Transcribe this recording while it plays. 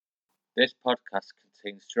This podcast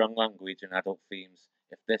contains strong language and adult themes.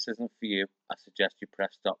 If this isn't for you, I suggest you press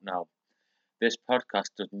stop now. This podcast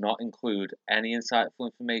does not include any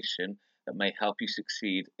insightful information that may help you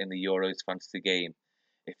succeed in the Euros fantasy game.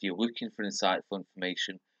 If you're looking for insightful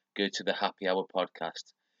information, go to the Happy Hour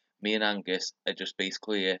podcast. Me and Angus are just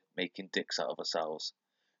basically here making dicks out of ourselves.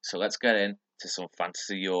 So let's get into some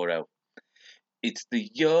fantasy Euro. It's the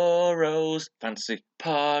Euros Fantasy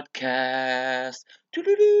Podcast.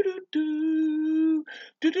 Do-do-do-do-do.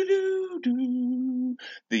 Do-do-do-do.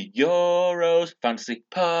 The Euros Fantasy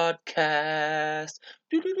Podcast.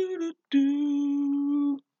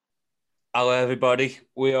 Do-do-do-do-do. Hello, everybody.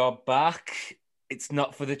 We are back. It's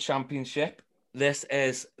not for the championship. This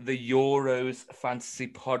is the Euros Fantasy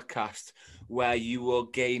Podcast, where you will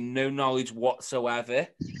gain no knowledge whatsoever,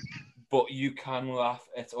 but you can laugh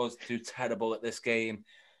at us do terrible at this game.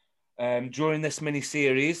 During this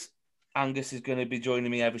mini-series, Angus is going to be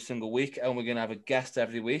joining me every single week, and we're going to have a guest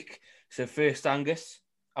every week. So first, Angus,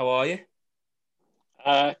 how are you?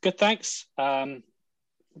 Good, thanks. Ready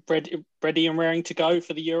and raring to go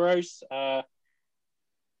for the Euros.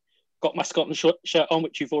 Got my Scotland shirt on,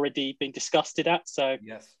 which you've already been disgusted at. So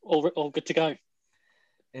yes, all good to go.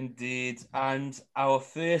 Indeed. And our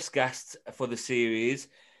first guest for the series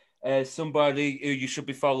is somebody who you should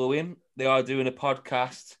be following. They are doing a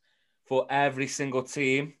podcast for every single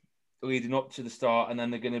team leading up to the start, and then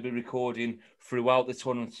they're going to be recording throughout the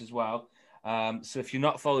tournament as well. So if you're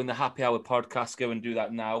not following the Happy Hour podcast, go and do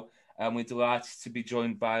that now. We're delighted to be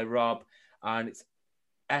joined by Rob, and it's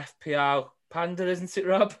FPL Panda, isn't it,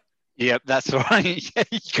 Rob? Yep, that's right. You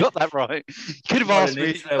got that right. You could have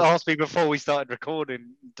asked me before we started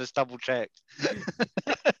recording, just double checked.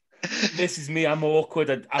 This is me. I'm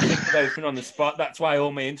awkward. I think of everything on the spot. That's why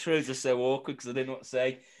all my intros are so awkward, because I didn't know what to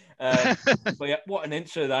say. But yeah, what an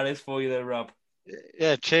intro that is for you there, Rob.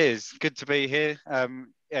 Yeah, cheers. Good to be here.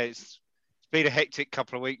 It's been a hectic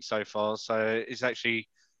couple of weeks so far, so it's actually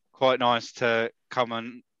quite nice to come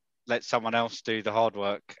and let someone else do the hard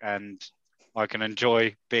work, and I can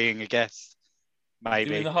enjoy being a guest. Maybe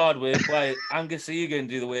doing the hard work. Why, Angus, are you going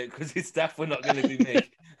to do the work? Because it's definitely not going to be me.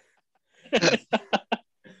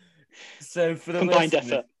 So for the combined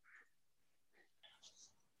effort.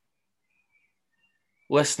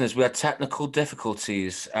 Listeners, we had technical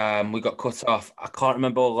difficulties. We got cut off. I can't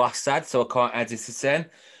remember what last said, so I can't edit it in.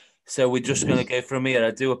 So we're just going to go from here.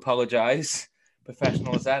 I do apologise.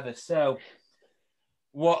 Professional as ever. So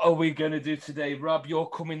what are we going to do today? Rob, you're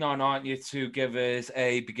coming on, aren't you, to give us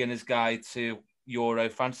a beginner's guide to Euro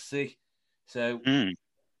Fantasy? So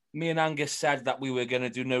me and Angus said that we were going to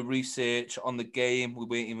do no research on the game. We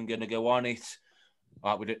weren't even going to go on it.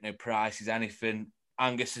 We didn't know prices, anything.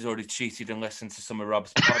 Angus has already cheated and listened to some of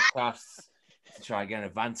Rob's podcasts to try and get an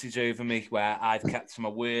advantage over me, where I've kept to my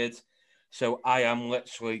word. So I am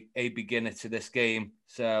literally a beginner to this game.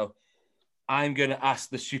 So I'm going to ask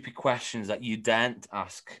the stupid questions that you daren't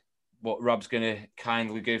ask. What Rob's going to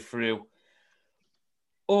kindly go through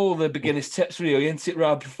all the beginner's tips, really, isn't it,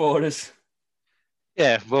 Rob, for us?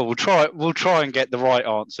 Yeah, well, we'll try and get the right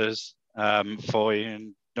answers for you,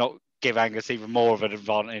 and not give Angus even more of an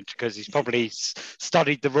advantage, because he's probably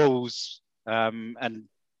studied the rules and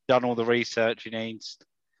done all the research he needs.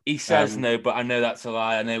 He says no, but I know that's a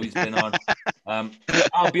lie. I know he's been on.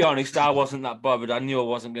 I'll be honest, I wasn't that bothered. I knew I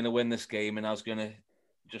wasn't going to win this game, and I was going to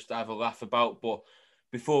just have a laugh about. But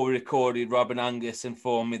before we recorded, Rob and Angus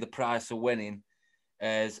informed me the price of winning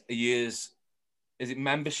is a year's, is it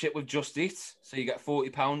membership with Just Eat? So you get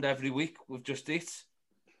 £40 every week with Just Eat.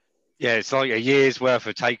 Yeah, it's like a year's worth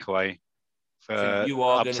of takeaway for so you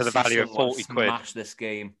are up to the value of 40 quid. Smash this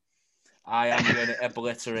game. I am going to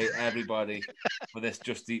obliterate everybody for this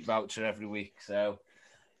Just Eat voucher every week. So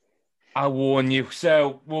I warn you.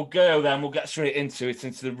 So we'll go then. We'll get straight into it,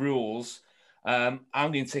 into the rules. I'm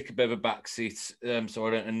going to take a bit of a backseat so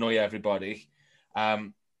I don't annoy everybody.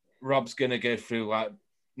 Rob's going to go through like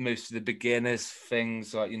most of the beginners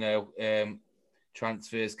things, like,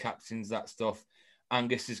 transfers, captains, that stuff.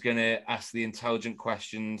 Angus is going to ask the intelligent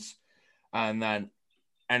questions, and then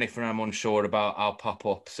anything I'm unsure about, I'll pop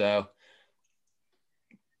up. So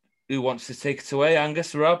who wants to take it away,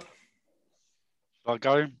 Angus, Rob? Shall I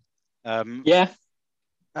go? Yeah.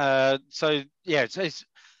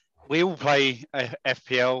 We all play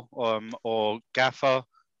FPL or Gaffer.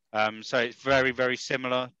 So it's very, very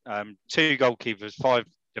similar. 2 goalkeepers, 5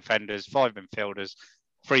 defenders, 5 midfielders,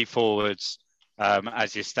 3 forwards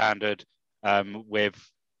as your standard,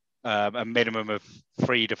 with a minimum of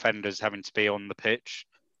 3 defenders having to be on the pitch.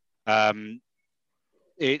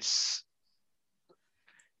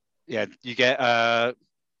 You get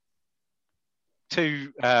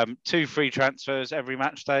two free transfers every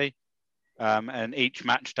match day, and each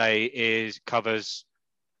match day covers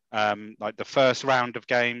like the first round of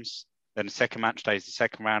games. Then the second match day is the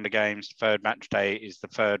second round of games. The third match day is the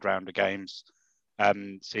third round of games.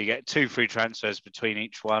 So you get two free transfers between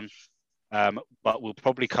each one. But we'll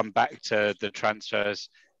probably come back to the transfers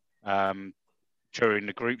during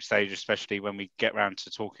the group stage, especially when we get around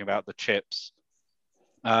to talking about the chips.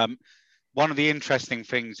 One of the interesting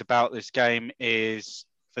things about this game is,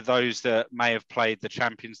 for those that may have played the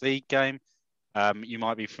Champions League game, you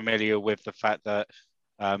might be familiar with the fact that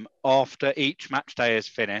after each match day is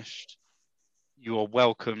finished, you are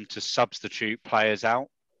welcome to substitute players out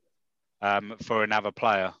for another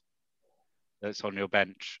player that's on your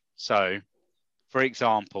bench. So, for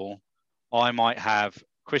example, I might have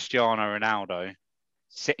Cristiano Ronaldo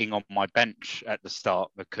sitting on my bench at the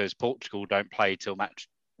start because Portugal don't play till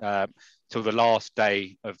the last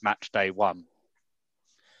day of match day 1.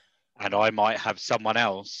 And I might have someone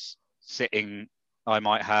else sitting. I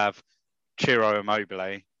might have Ciro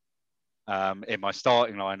Immobile in my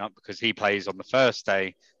starting lineup because he plays on the first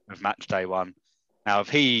day of match day 1. Now, if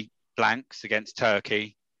he blanks against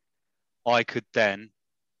Turkey, I could then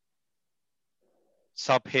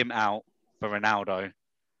sub him out for Ronaldo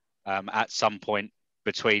at some point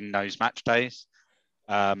between those match days,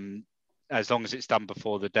 as long as it's done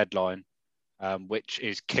before the deadline, which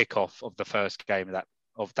is kickoff of the first game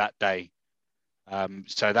of that day.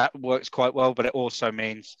 So that works quite well, but it also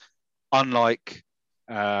means, unlike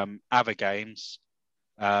other games,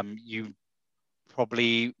 you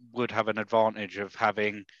probably would have an advantage of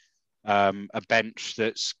having a bench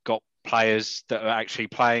that's got players that are actually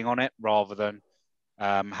playing on it, rather than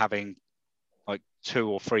having like 2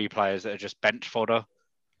 or 3 players that are just bench fodder.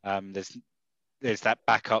 There's that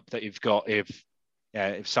backup that you've got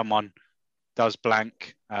if someone does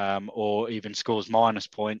blank or even scores minus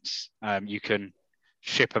points, you can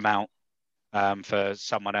ship them out for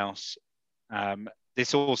someone else.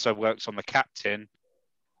 This also works on the captain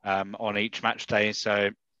on each match day. So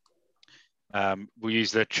we'll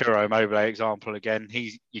use the Ciro Immobile example again.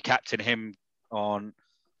 You captain him on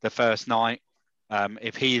the first night.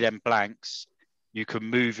 If he then blanks, you can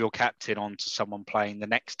move your captain onto someone playing the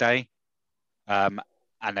next day. And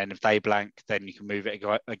then if they blank, then you can move it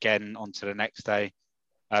again onto the next day.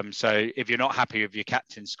 So if you're not happy with your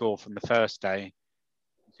captain score from the first day,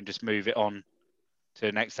 you can just move it on to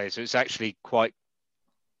the next day. So it's actually quite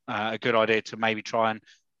a good idea to maybe try and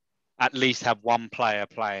at least have one player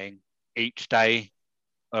playing each day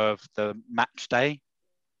of the match day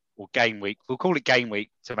or game week. We'll call it game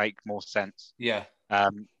week to make more sense. Yeah.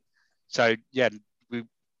 So yeah, we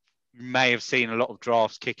may have seen a lot of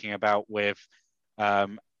drafts kicking about with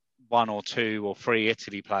 1 or 2 or 3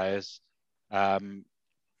 Italy players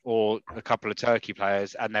or a couple of Turkey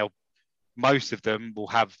players, and most of them will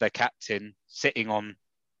have their captain sitting on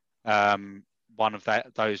one of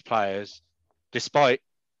those players, despite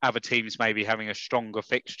other teams maybe having a stronger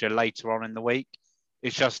fixture later on in the week.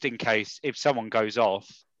 It's just in case if someone goes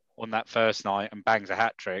off on that first night and bangs a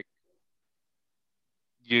hat trick,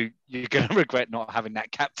 you're going to regret not having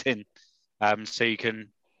that captain. So you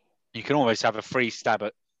can always have a free stab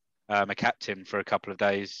at a captain for a couple of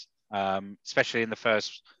days, especially in the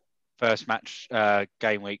first match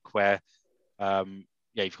game week where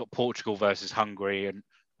you've got Portugal versus Hungary, and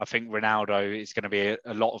I think Ronaldo is going to be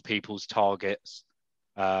a lot of people's targets.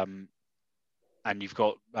 And you've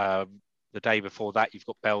got the day before that, you've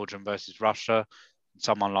got Belgium versus Russia.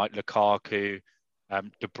 Someone like Lukaku,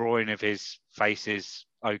 De Bruyne, if his face is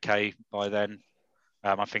okay by then.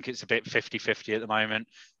 I think it's a bit 50-50 at the moment,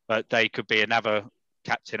 but they could be another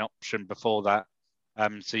captain option before that.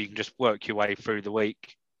 So you can just work your way through the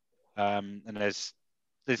week. And there's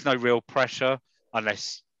no real pressure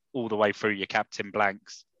unless all the way through your captain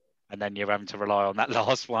blanks, and then you're having to rely on that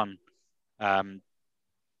last one.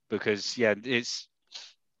 Because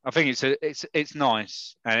I think it's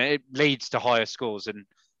nice, and it leads to higher scores, and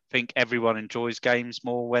I think everyone enjoys games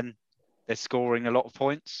more when they're scoring a lot of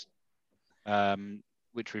points,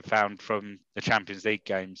 which we found from the Champions League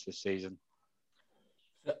games this season.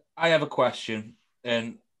 I have a question,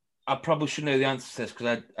 and I probably should know the answer to this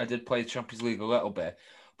because I did play the Champions League a little bit.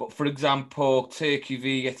 But for example, Turkey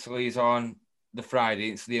v Italy is on the Friday.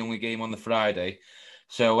 It's the only game on the Friday.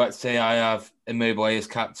 So let's say I have Immobile as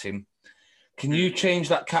captain. Can you change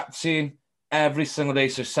that captain every single day?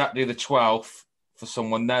 So Saturday the 12th for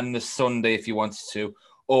someone, then the Sunday if you wanted to,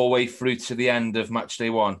 all the way through to the end of match day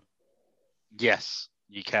 1? Yes,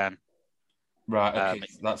 you can. Right, okay.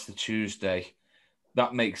 That's the Tuesday.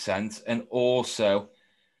 That makes sense. And also,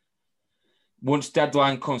 once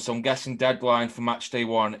deadline comes, so I'm guessing deadline for match day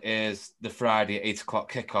 1 is the Friday at 8:00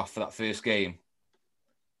 kickoff for that first game.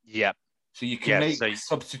 Yeah. So you can make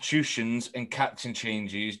substitutions and captain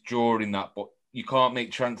changes during that, but you can't make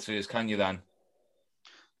transfers, can you then?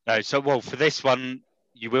 No, so for this one,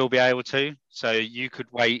 you will be able to. So you could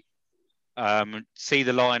wait, see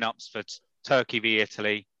the lineups for Turkey v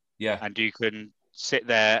Italy, and you can sit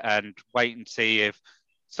there and wait and see if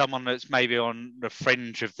someone that's maybe on the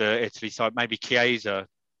fringe of the Italy side, maybe Chiesa,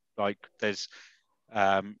 like there's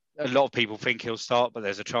a lot of people think he'll start, but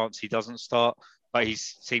there's a chance he doesn't start. But he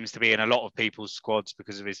seems to be in a lot of people's squads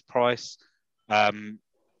because of his price.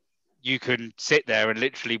 You can sit there and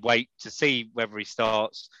literally wait to see whether he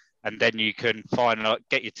starts, and then you can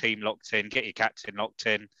get your team locked in, get your captain locked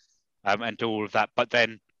in, and do all of that. But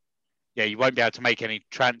then, you won't be able to make any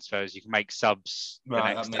transfers. You can make subs the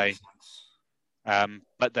next day.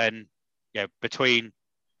 But then, between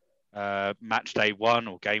match day 1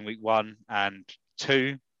 or game week 1 and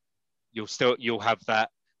 2, you'll have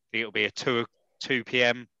that. It'll be a 2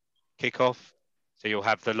 p.m. kickoff, so you'll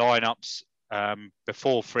have the lineups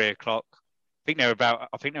before 3:00. I think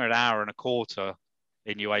they're an hour and a quarter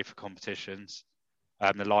in UEFA competitions.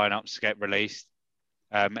 The lineups get released,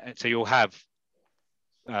 so you'll have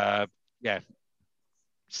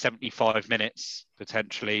 75 minutes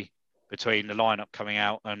potentially between the lineup coming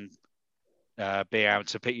out and being able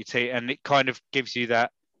to pick your team, and it kind of gives you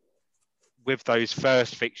that with those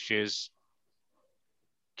first fixtures.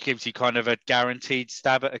 Gives you kind of a guaranteed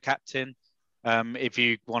stab at a captain. If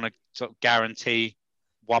you want to sort of guarantee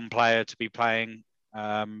one player to be playing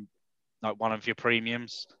like one of your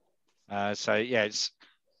premiums.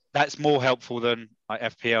 That's more helpful than like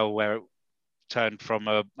FPL, where it turned from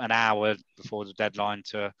an hour before the deadline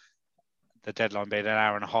to the deadline being an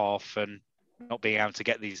hour and a half and not being able to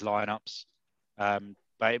get these lineups.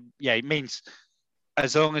 But it means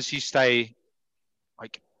as long as you stay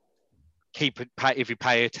like if you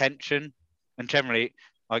pay attention, and generally,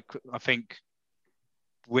 like I think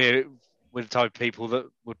we're the type of people that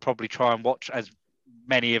would probably try and watch as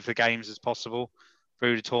many of the games as possible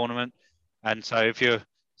through the tournament. And so if you're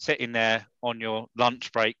sitting there on your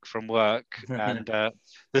lunch break from work and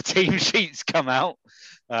the team sheets come out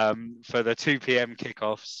for the 2 p.m.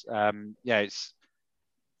 kickoffs,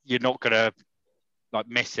 you're not going to like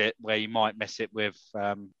miss it, where you might miss it with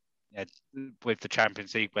the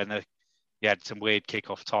Champions League when you had some weird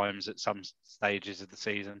kickoff times at some stages of the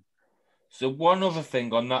season. So one other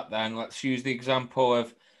thing on that then, let's use the example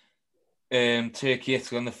of Turkey,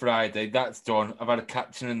 Italy on the Friday. That's done. I've had a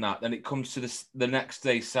captain in that. Then it comes to the next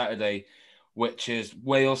day, Saturday, which is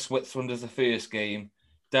Wales, Switzerland as the first game,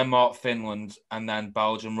 Denmark, Finland, and then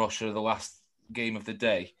Belgium, Russia, the last game of the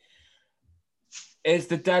day. Is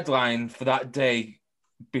the deadline for that day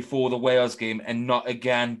before the Wales game and not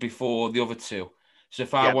again before the other two? So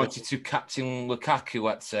if I wanted to captain Lukaku,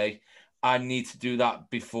 let's say, I need to do that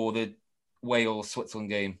before the Wales-Switzerland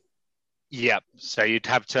game. Yeah, so you'd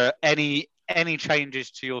have to, any changes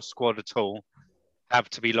to your squad at all have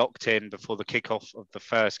to be locked in before the kickoff of the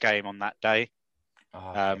first game on that day.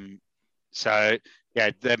 Okay.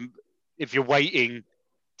 Then if you're waiting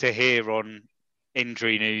to hear on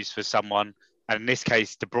injury news for someone, and in this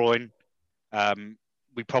case, De Bruyne,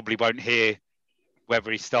 we probably won't hear whether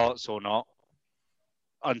he starts or not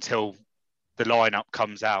until the lineup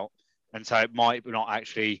comes out. And so it might not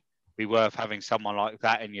actually be worth having someone like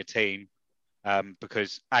that in your team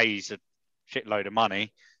because A, he's a shitload of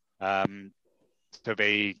money to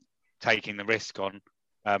be taking the risk on,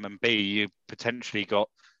 and B, you potentially got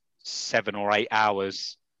 7 or 8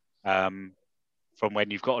 hours from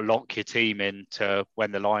when you've got to lock your team in to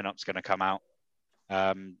when the lineup's going to come out.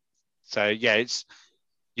 You're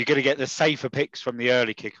going to get the safer picks from the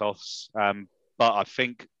early kickoffs, but I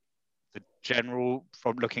think the general,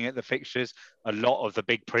 from looking at the fixtures, a lot of the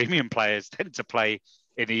big premium players tend to play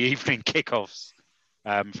in the evening kickoffs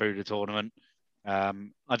through the tournament. I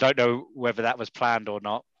don't know whether that was planned or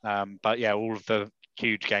not, but all of the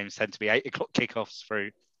huge games tend to be 8:00 kickoffs through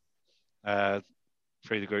the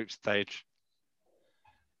group stage.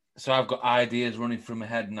 So I've got ideas running through my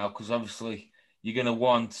head now, because obviously you're going to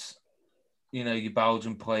want, your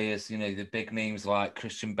Belgian players, the big names like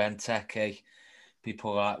Christian Benteke,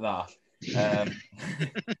 people like that.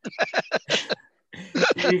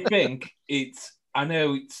 Do you think I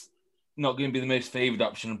know it's not going to be the most favoured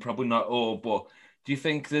option, and probably not all, but do you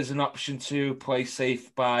think there's an option to play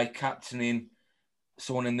safe by captaining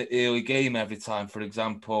someone in the early game every time, for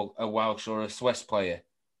example, a Welsh or a Swiss player?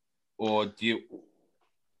 Or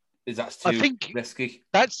is that too risky?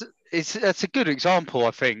 That's a good example,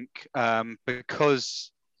 I think,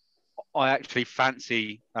 because I actually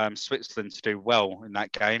fancy Switzerland to do well in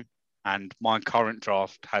that game, and my current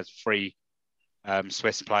draft has 3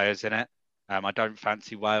 Swiss players in it. I don't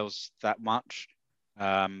fancy Wales that much,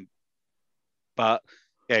 but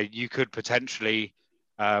yeah, you could potentially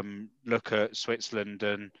look at Switzerland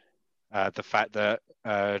and the fact that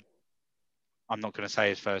I'm not going to say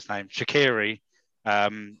his first name, Shaqiri,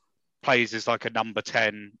 plays as like a number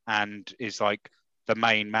 10 and is like the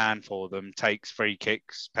main man for them, takes free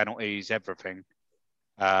kicks, penalties, everything.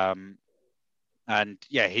 And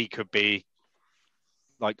yeah, he could be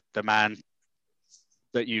like the man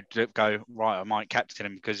that you'd go, right, I might captain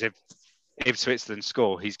him, because if Switzerland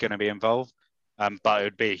score, he's going to be involved. But it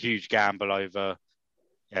would be a huge gamble over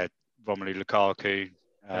Romelu Lukaku,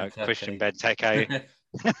 Christian Benteke,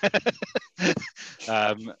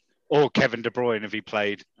 or Kevin De Bruyne if he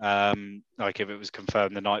played, like if it was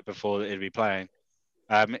confirmed the night before that he'd be playing.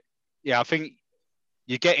 I think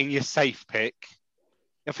you're getting your safe pick.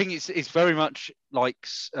 I think it's very much like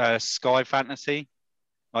Sky Fantasy.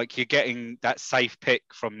 Like you're getting that safe pick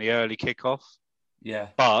from the early kickoff. Yeah.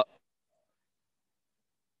 But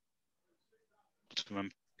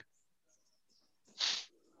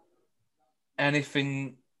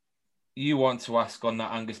anything you want to ask on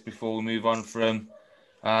that, Angus, before we move on from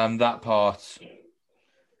that part?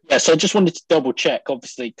 Yeah, so I just wanted to double check,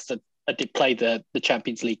 obviously, because I did play the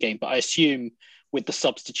Champions League game, but I assume with the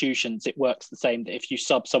substitutions, it works the same, that if you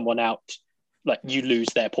sub someone out, like you lose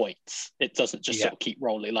their points. It doesn't just sort of keep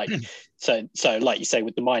rolling. Like so like you say,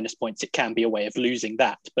 with the minus points, it can be a way of losing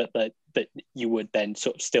that, but that you would then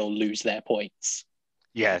sort of still lose their points.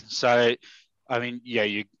 Yeah. So I mean,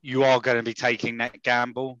 yeah, you are going to be taking that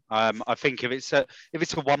gamble. I think if it's a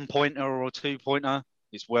 1-pointer or a 2-pointer,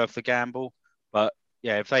 it's worth the gamble. But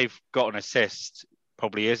yeah, if they've got an assist,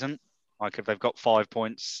 probably isn't. Like if they've got 5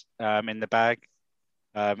 points in the bag,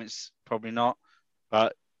 it's probably not.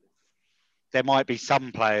 But there might be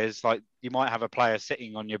some players, like you might have a player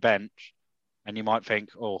sitting on your bench, and you might think,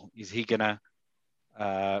 oh, is that going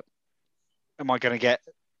to get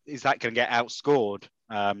outscored?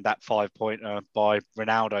 That 5-pointer by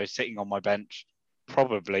Ronaldo sitting on my bench,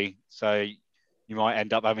 probably. So you might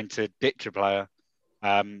end up having to ditch a player.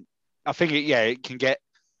 I think it can get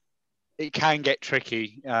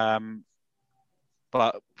tricky.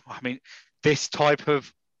 But I mean, this type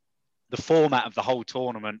of the format of the whole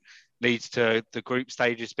tournament leads to the group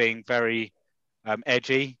stages being very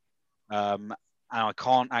edgy, and I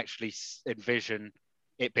can't actually envision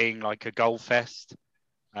it being like a goal fest.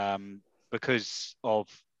 Because of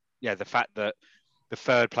the fact that the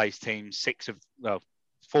third place teams,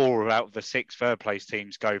 4 out of the 6 third place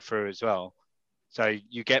teams go through as well. So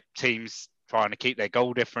you get teams trying to keep their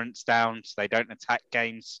goal difference down so they don't attack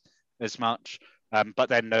games as much. But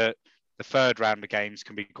then the third round of games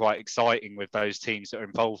can be quite exciting with those teams that are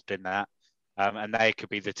involved in that. And they could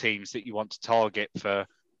be the teams that you want to target for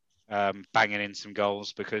banging in some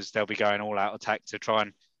goals, because they'll be going all out attack to try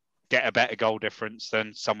and get a better goal difference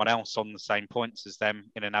than someone else on the same points as them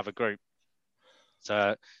in another group.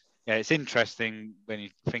 So, yeah, it's interesting when you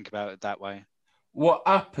think about it that way. What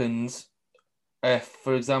happens if,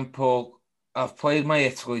 for example, I've played my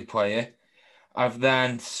Italy player, I've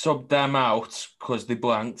then subbed them out because they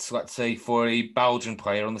blanked, let's say, for a Belgian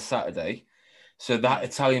player on the Saturday. So that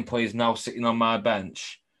Italian player is now sitting on my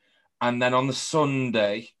bench. And then on the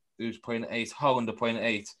Sunday, who's playing at 8, Holland are playing at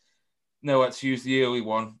 8. No, let's use the early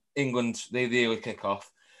one. England, the early kickoff.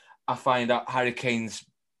 I find out Harry Kane's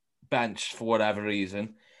benched for whatever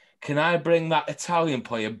reason. Can I bring that Italian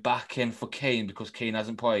player back in for Kane because Kane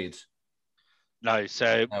hasn't played? No.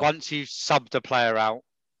 So once you've subbed a player out,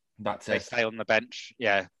 they stay on the bench.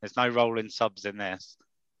 Yeah, there's no rolling subs in this.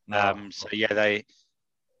 No. So if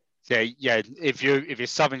you're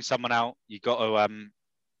subbing someone out, you got to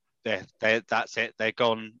that's it. They're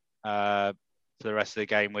gone for the rest of the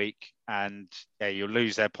game week, and you'll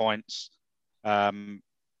lose their points.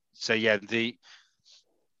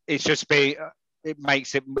 It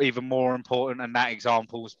makes it even more important, and that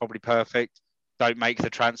example is probably perfect. Don't make the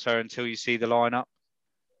transfer until you see the lineup,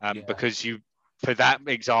 because for that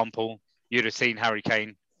example, you'd have seen Harry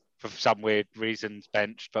Kane for some weird reasons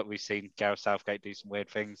benched, but we've seen Gareth Southgate do some weird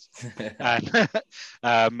things,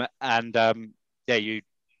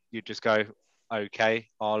 you just go, okay,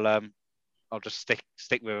 I'll just stick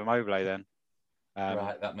with Immobile then.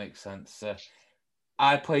 Right, that makes sense.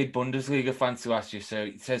 I played Bundesliga fantasy last year, so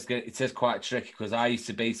it says quite tricky, because I used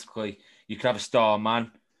to basically, you could have a star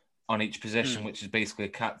man on each position, which is basically a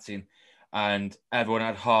captain, and everyone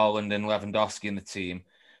had Haaland and Lewandowski in the team.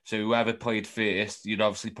 So whoever played first, you'd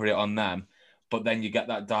obviously put it on them. But then you get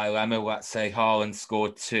that dilemma. Let's say Haaland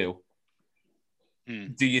scored 2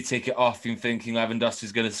 Do you take it off in thinking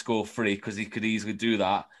Lewandowski's going to score 3 because he could easily do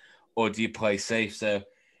that, or do you play safe? So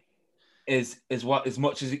is what, as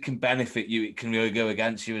much as it can benefit you, it can really go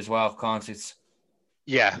against you as well, can't it?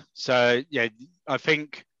 Yeah. So yeah, I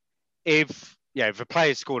think if a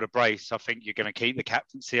player scored a brace, I think you're going to keep the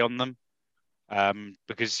captaincy on them,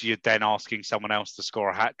 because you're then asking someone else to score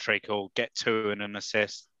a hat trick or get 2 and an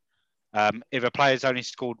assist. If a player's only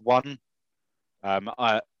scored 1,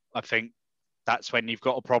 I think that's when you've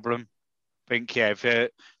got a problem. I think if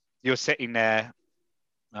you're sitting there,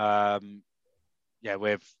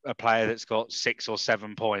 with a player that's got 6 or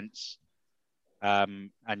 7 points,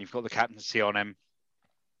 and you've got the captaincy on him,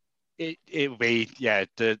 it will be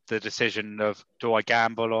the decision of, do I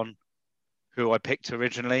gamble on who I picked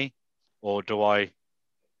originally, or do I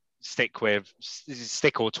stick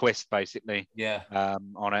or twist basically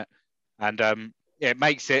on it? And it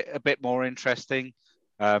makes it a bit more interesting.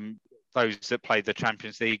 Those that played the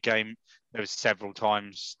Champions League game, there was several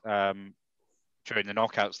times during the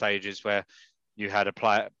knockout stages where you had a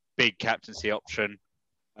player, big captaincy option,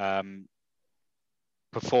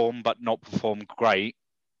 perform but not perform great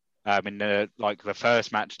in the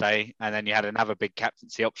first match day, and then you had another big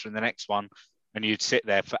captaincy option in the next one, and you'd sit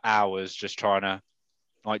there for hours just trying to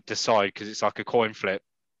decide, because it's like a coin flip,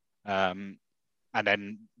 and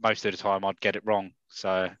then most of the time I'd get it wrong.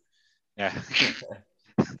 So yeah.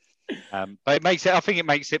 But I think it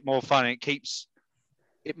makes it more fun.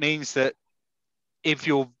 It means that if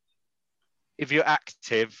you're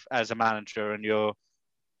active as a manager and you're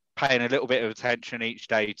paying a little bit of attention each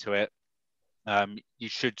day to it, you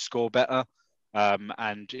should score better.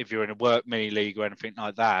 And if you're in a work mini league or anything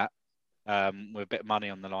like that, with a bit of money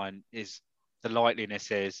on the line, the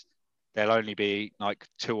likeliness is there'll only be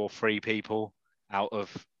 2 or 3 people out of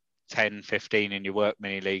 10, 15 in your work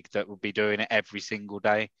mini league that will be doing it every single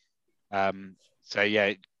day. So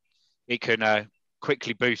yeah, it can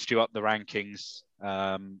quickly boost you up the rankings,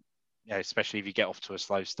 especially if you get off to a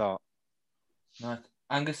slow start. Right.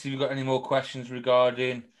 Angus, have you got any more questions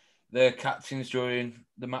regarding the captains during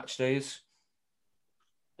the match days?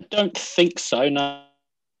 I don't think so, no.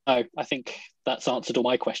 I think that's answered all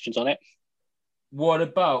my questions on it. What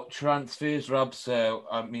about transfers, Rob? So,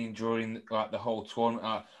 I mean, during the whole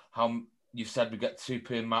tournament, how you said we get 2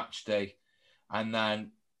 per match day, and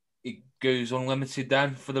then it goes unlimited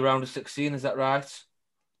then for the round of 16. Is that right?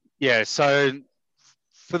 Yeah. So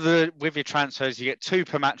with your transfers, you get 2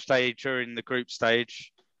 per match day during the group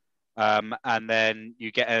stage, and then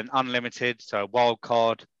you get an unlimited, so a wild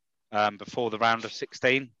card, before the round of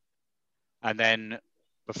 16, and then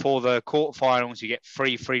before the quarterfinals, you get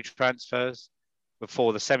 3 free transfers.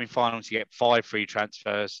 Before the semi-finals, you get 5 free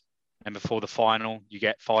transfers, and before the final, you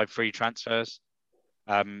get 5 free transfers.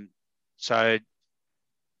 So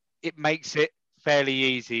it makes it fairly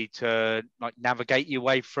easy to navigate your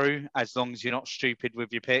way through, as long as you're not stupid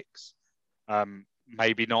with your picks.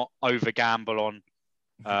 Maybe not over gamble on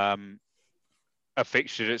a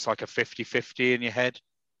fixture that's like a 50-50 in your head,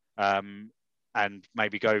 and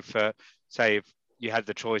maybe go for, say, if you had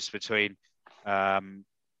the choice between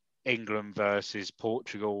England versus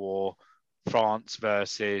Portugal or France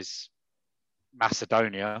versus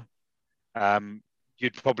Macedonia,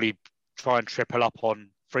 you'd probably try and triple up on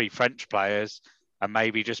 3 French players and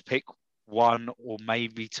maybe just pick 1 or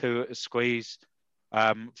maybe 2 at a squeeze,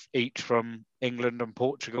 each from England and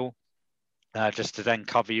Portugal, just to then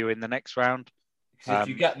cover you in the next round. If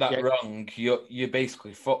you get that wrong, you're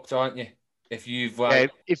basically fucked, aren't you? If you've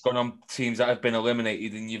gone on teams that have been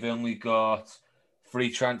eliminated and you've only got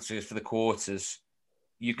 3 transfers for the quarters,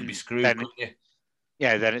 you could be screwed, couldn't you?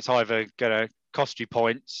 Yeah, then it's either going to cost you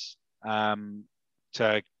points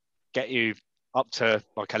to get you up to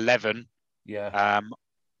 11. Yeah.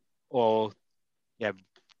 Or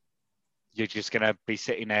you're just going to be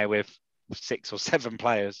sitting there with 6 or 7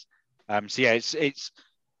 players. So yeah, it's.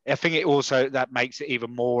 I think it also that makes it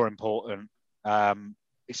even more important,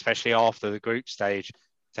 especially after the group stage,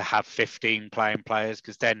 to have 15 playing players,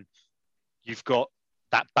 because then you've got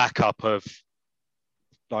that backup of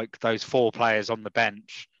those 4 players on the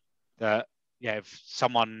bench that, if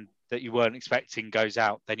someone that you weren't expecting goes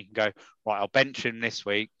out, then you can go, right, I'll bench him this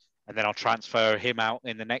week and then I'll transfer him out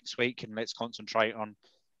in the next week, and let's concentrate on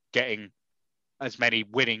getting as many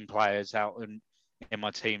winning players out in my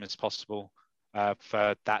team as possible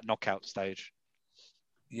for that knockout stage.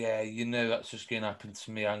 Yeah, that's just going to happen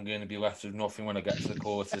to me. I'm going to be left with nothing when I get to the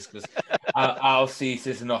quarters, because I'll see it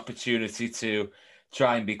as an opportunity to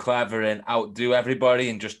try and be clever and outdo everybody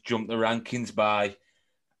and just jump the rankings by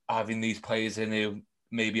having these players in who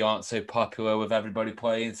maybe aren't so popular with everybody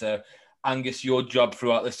playing. So Angus, your job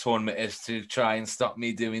throughout this tournament is to try and stop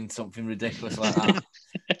me doing something ridiculous like that.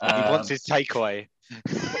 He wants his takeaway.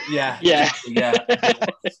 Yeah.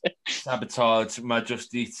 Sabotage my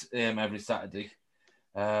Just Eat every Saturday.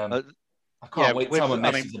 I can't wait to tell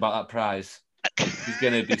my missus about that prize. She's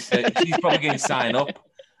going to be sick. She's probably going to sign up,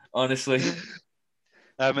 honestly.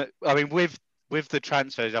 I mean, with the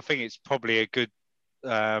transfers, I think it's probably a good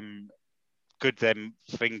thing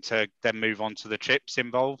to then move on to the chips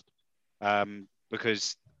involved,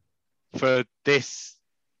 because for this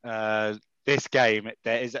game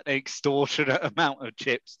there is an extortionate amount of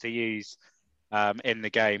chips to use in the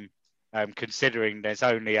game, considering there's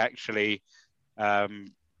only actually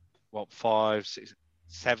 5, 6,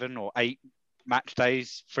 7 or 8 match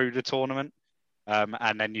days through the tournament,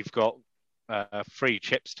 and then you've got 3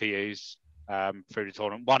 chips to use through the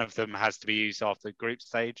tournament. One of them has to be used after the group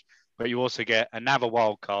stage, but you also get another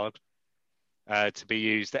wild card to be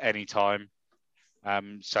used at any time.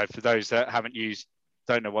 So for those that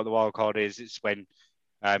don't know what the wild card is, it's when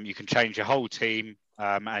you can change your whole team,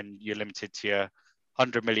 and you're limited to your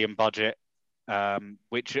 100 million budget,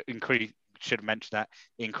 which should have mentioned that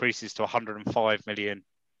increases to 105 million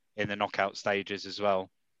in the knockout stages as well.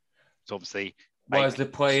 So obviously, why is the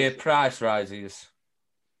player price rises?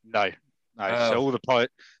 No. So all the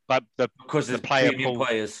because the player pool,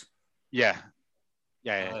 players. Yeah.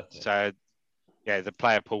 Okay. So the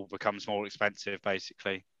player pool becomes more expensive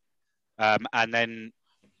basically, and then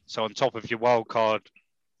so on top of your wild card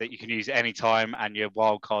that you can use at any time and your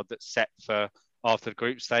wild card that's set for after the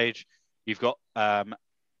group stage, you've got a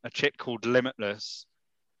chip called Limitless,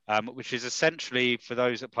 which is essentially, for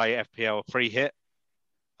those that play FPL, a free hit,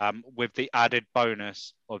 with the added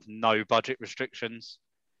bonus of no budget restrictions.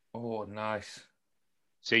 Oh, nice.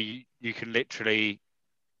 So you can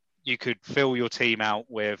you could fill your team out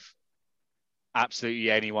with absolutely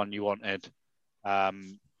anyone you wanted.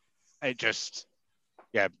 It just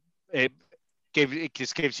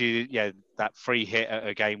gives you that free hit at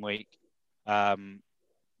a game week,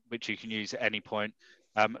 which you can use at any point.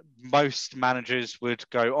 Most managers would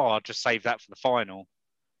go, I'll just save that for the final,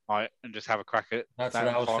 right, and just have a crack at That's that.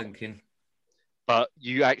 what I was thinking. But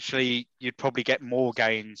you'd probably get more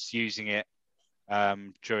gains using it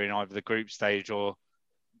during either the group stage, or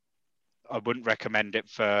I wouldn't recommend it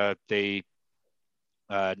for the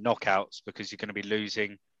knockouts, because you're going to be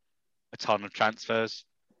losing a ton of transfers.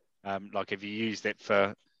 Like if you used it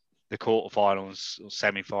for the quarterfinals or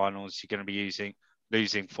semi-finals, you're going to be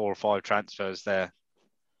losing 4 or 5 transfers there.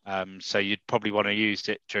 So you'd probably want to use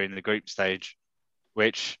it during the group stage,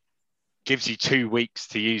 which gives you 2 weeks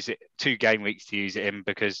to use it, 2 game weeks to use it in,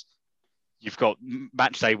 because you've got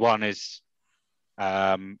match day 1 is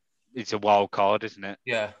it's a wild card, isn't it?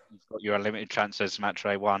 Yeah. You've got your unlimited transfers to match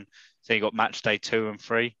day 1. So you've got match day 2 and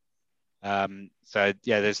 3. So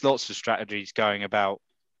there's lots of strategies going about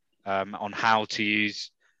on how to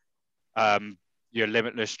use your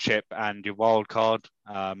limitless chip and your wild card.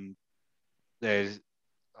 There's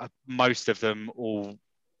most of them all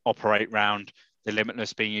operate around the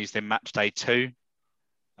limitless being used in match day 2,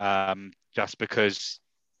 just because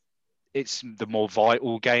it's the more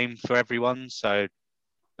vital game for everyone. So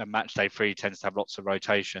match day 3 tends to have lots of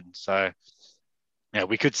rotation. So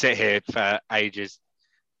we could sit here for ages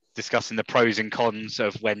discussing the pros and cons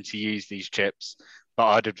of when to use these chips, but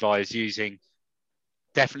I'd advise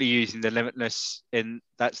definitely using the limitless in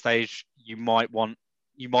that stage. You might want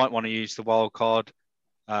to use the wild card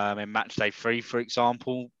in match day 3, for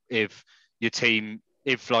example, if your team's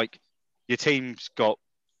got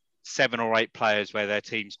 7 or 8 players where their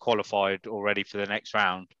team's qualified already for the next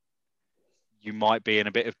round. You might be in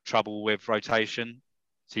a bit of trouble with rotation,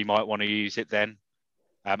 so you might want to use it then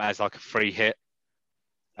as like a free hit,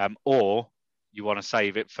 or you want to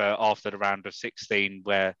save it for after the round of 16,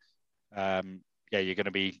 where you're going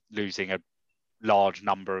to be losing a large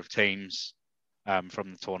number of teams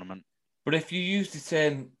from the tournament. But if you used it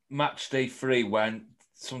in match day 3 when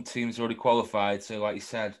some teams already qualified, so like you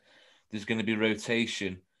said, there's going to be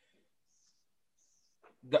rotation,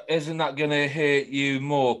 isn't that going to hurt you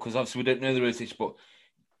more? Because obviously we don't know the rotation, but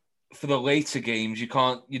for the later games, you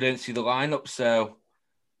don't see the lineup, so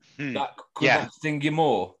that sting you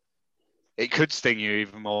more. It could sting you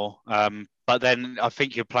even more, but then I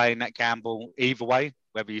think you're playing that gamble either way,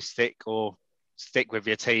 whether you stick with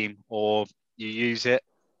your team or you use it.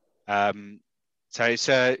 So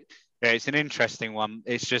it's an interesting one.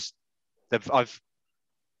 It's just a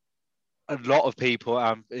lot of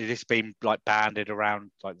people, it's been like banded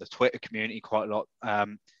around like the Twitter community quite a lot.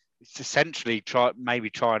 It's essentially trying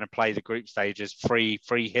to play the group stage as free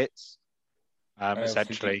hits,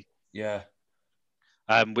 essentially. Yeah.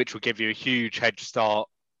 which will give you a huge head start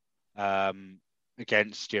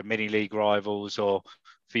against your mini league rivals, or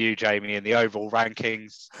for you, Jamie, in the overall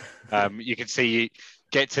rankings. You can see you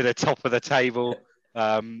get to the top of the table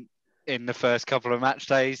in the first couple of match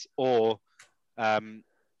days, or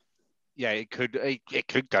it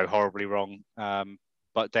could go horribly wrong.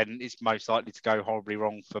 But then it's most likely to go horribly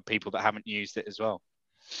wrong for people that haven't used it as well.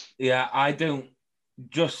 Yeah, I don't.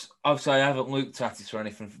 Obviously, I haven't looked at it or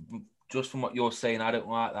anything. Just from what you're saying, I don't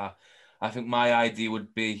like that. I think my idea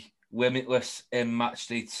would be limitless in match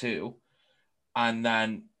day 2, and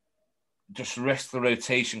then just risk the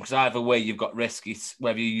rotation, because either way you've got risky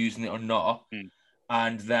whether you're using it or not,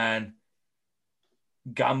 and then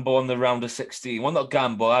gamble on the round of 16. Well, not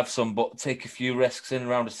gamble, have some, but take a few risks in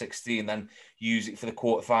round of 16, then use it for the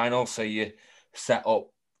quarterfinal, so you set up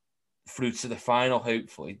through to the final.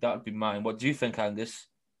 Hopefully, that would be mine. What do you think, Angus?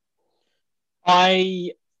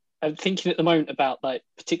 I am thinking at the moment about, like,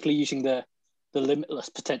 particularly using the limitless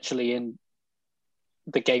potentially in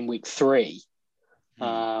the game week 3.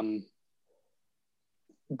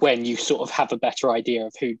 When you sort of have a better idea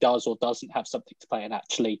of who does or doesn't have something to play, and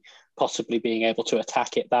actually possibly being able to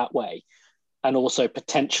attack it that way. And also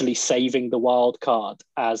potentially saving the wild card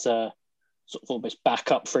as a sort of almost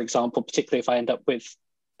backup, for example, particularly if I end up with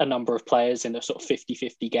a number of players in a sort of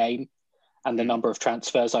 50-50 game, and the number of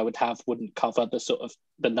transfers I would have wouldn't cover the sort of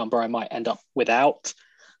the number I might end up without,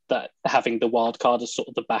 that having the wild card as sort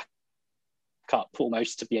of the backup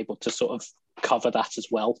almost to be able to sort of cover that as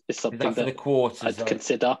well is something that the quarters, I'd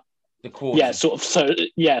consider. The quarters. Yeah, sort of. So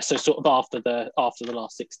sort of after the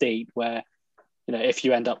last 16, where, you know, if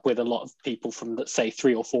you end up with a lot of people from, let's say,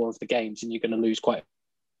 3 or 4 of the games, and you're going to lose quite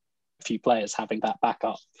a few players, having that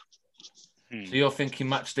backup. So you're thinking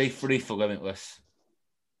match day 3 for limitless?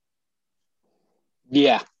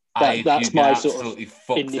 Yeah, that's my sort of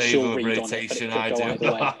initial read rotation on it, but it could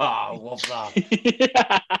go either way. I love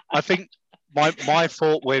that. I think my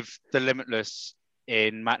thought with the limitless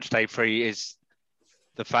in match day 3 is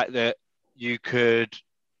the fact that you could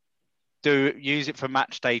use it for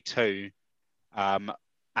match day 2, and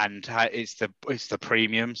it's the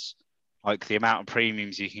premiums, like the amount of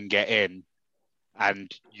premiums you can get in,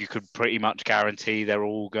 and you could pretty much guarantee they're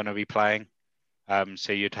all going to be playing.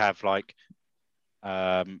 So you'd have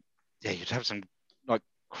you'd have some like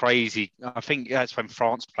crazy. I think that's when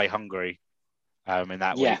France play Hungary in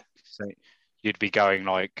that week. So you'd be going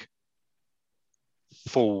like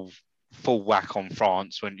full whack on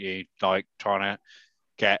France, wouldn't you? Like trying to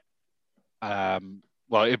get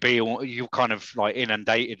it'd be you kind of like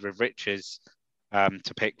inundated with riches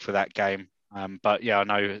to pick for that game. But yeah, I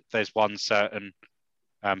know there's one certain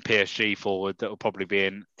PSG forward that will probably be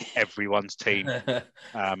in everyone's team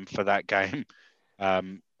for that game. A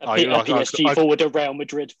PSG forward, a Real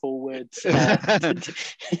Madrid forward.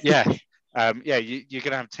 Yeah. You're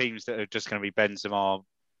going to have teams that are just going to be Benzema,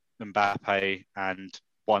 Mbappe, and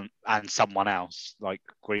someone else like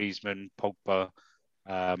Griezmann, Pogba,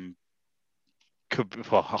 could be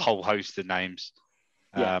a whole host of names.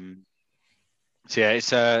 Yeah.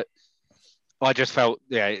 I just felt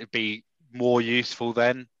it'd be more useful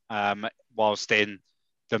then. Whilst in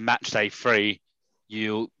the match day 3,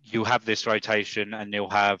 you have this rotation, and you'll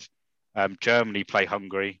have Germany play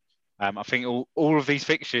Hungary. I think all of these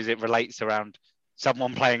fixtures, it relates around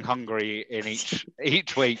someone playing Hungary in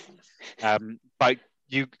each week. But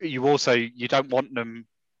you also don't want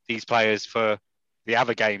these players for the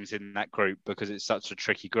other games in that group, because it's such a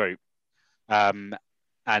tricky group. Like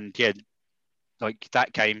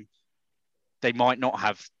that game, they might not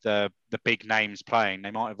have the big names playing.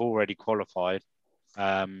 They might have already qualified.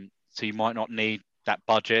 So you might not need that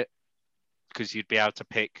budget, because you'd be able to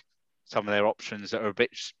pick some of their options that are a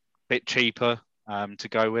bit cheaper to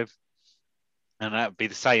go with. And that would be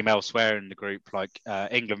the same elsewhere in the group, like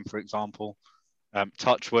England, for example.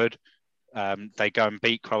 Touchwood, they go and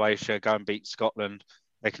beat Croatia, go and beat Scotland.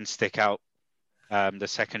 They can stick out the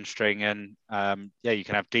second string, and you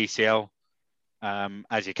can have DCL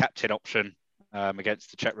as your captain option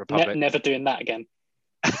against the Czech Republic. Never doing that again.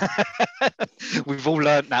 We've all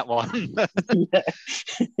learnt that one.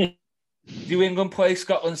 Do England play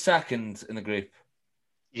Scotland second in the group?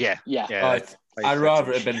 Yeah. I'd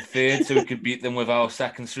rather it have been third, so we could beat them with our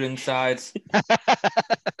second string sides.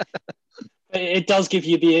 It does give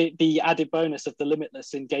you the added bonus of the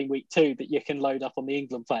limitless in game week 2 that you can load up on the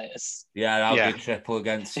England players. Yeah, that'll be a triple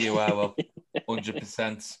against you,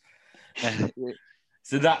 100%.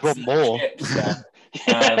 So that's more.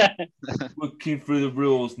 Looking through the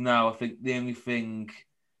rules now, I think the only thing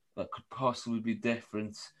that could possibly be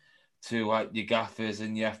different to like your gaffers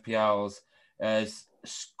and your FPLs is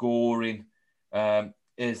scoring.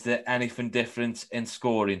 is there anything different in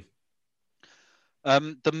scoring?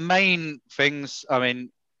 The main things, I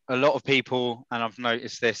mean, a lot of people, and I've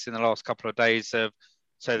noticed this in the last couple of days, so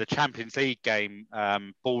the Champions League game,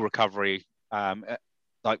 ball recovery,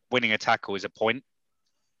 like winning a tackle is a point.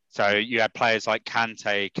 So you had players like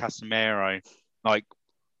Kante, Casemiro, like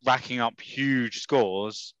racking up huge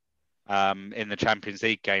scores in the Champions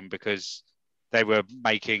League game because they were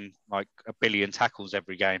making like 1 billion tackles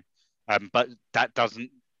every game. But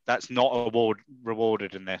that's not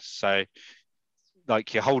rewarded in this. So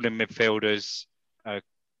like you're holding midfielders,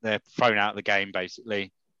 they're thrown out of the game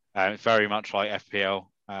basically. It's very much like FPL.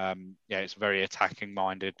 It's a very attacking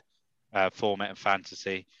minded format of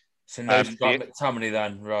fantasy. So no Scott McTominay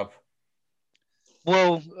then, Rob?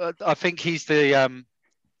 Well, I think he's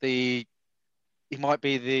he might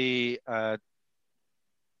be the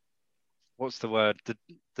what's the word?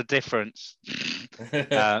 The difference.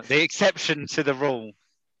 The exception to the rule.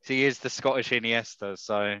 He is the Scottish Iniesta,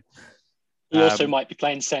 so he also might be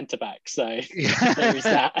playing centre back, so there is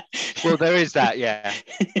that. Well, there is that, yeah.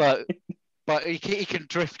 But he can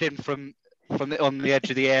drift in from on the edge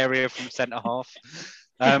of the area from centre half.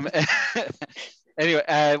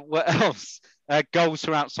 Anyway, what else? Goals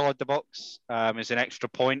from outside the box is an extra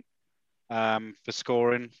point for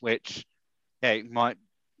scoring, which it might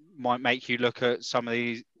make you look at some of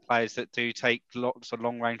these players that do take lots of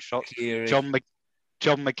long range shots. John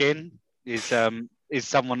McGinn is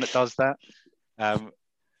someone that does that.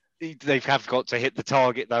 They have got to hit the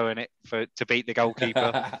target though in it to beat the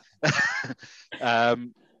goalkeeper.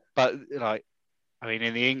 But like, I mean,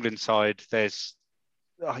 in the England side, there's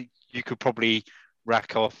you could probably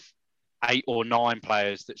rack off 8 or 9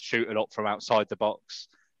 players that shoot a lot from outside the box,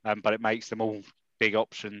 but it makes them all big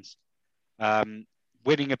options.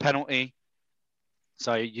 Winning a penalty,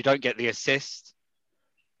 so you don't get the assist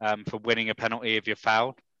for winning a penalty if you're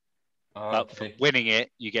fouled. But for winning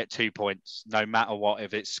it, you get 2 points, no matter what,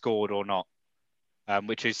 if it's scored or not,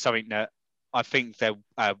 which is something that I think they'll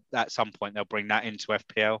at some point they'll bring that into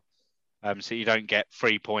FPL. So you don't get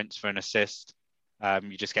 3 points for an assist.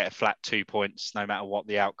 You just get a flat 2 points, no matter what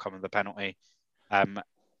the outcome of the penalty.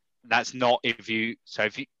 That's not if you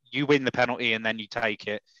win the penalty and then you take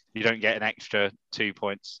it, you don't get an extra 2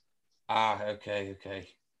 points. Okay.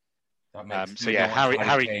 That makes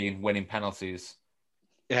Harry Kane winning penalties.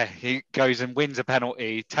 Yeah, he goes and wins a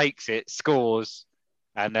penalty, takes it, scores,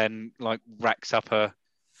 and then like racks up a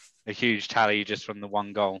huge tally just from the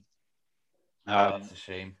one goal. That's a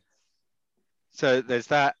shame. So there's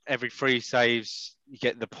that. Every 3 saves, you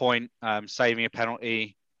get the point. Saving a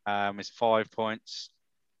penalty is 5 points.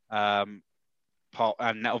 And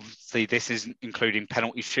obviously this isn't including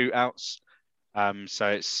penalty shootouts. So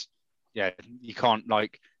it's you can't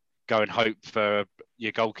like go and hope for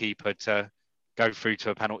your goalkeeper to go through to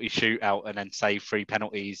a penalty shootout and then save 3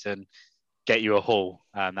 penalties and get you a haul.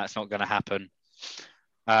 That's not going to happen.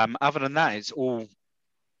 Other than that, it's all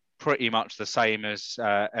pretty much the same as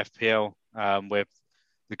FPL, with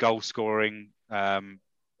the goal scoring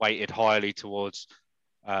weighted highly towards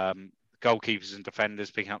goalkeepers and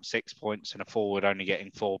defenders picking up 6 points and a forward only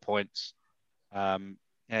getting 4 points.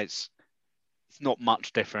 It's not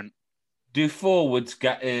much different. Do forwards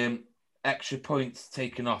get extra points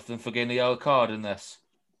taken off them for getting a yellow card in this?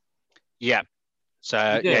 Yeah.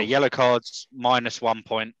 So yellow cards -1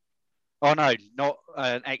 point. Oh no, not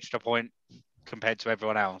an extra point compared to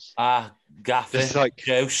everyone else. Gaffer,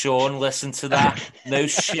 Joe, Sean, listen to that. No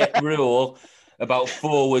shit rule about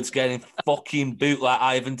forwards getting fucking boot like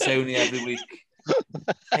Ivan Toney every week.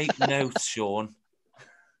 Take notes, Sean.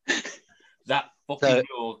 That fucking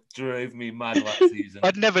rule drove me mad last season.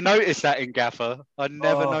 I'd never noticed that in Gaffer. I'd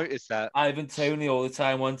never noticed that. Ivan Toney all the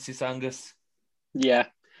time, once it's Angus. Yeah.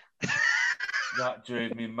 That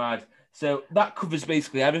drove me mad. So that covers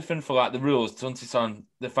basically everything for like the rules, once it's on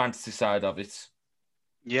the fantasy side of it.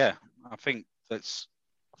 Yeah, I think that's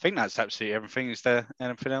absolutely everything. Is there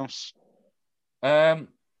anything else? I've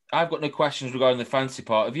got no questions regarding the fantasy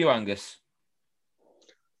part. Have you, Angus?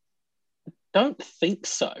 Don't think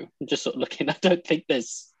so. I'm just sort of looking. I don't think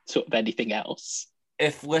there's sort of anything else.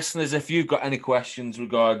 If you've got any questions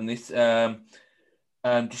regarding this,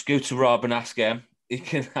 just go to Rob and ask him. He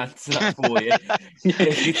can answer that for you.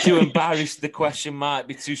 If you're too embarrassed, the question might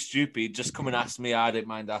be too stupid. Just come and ask me. I don't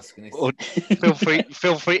mind asking it. Or feel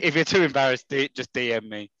free. If you're too embarrassed, just DM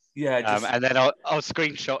me. Yeah, and then I'll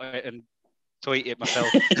screenshot it and tweet it myself.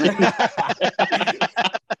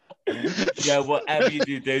 Yeah, whatever you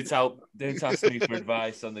do, don't ask me for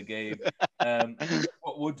advice on the game.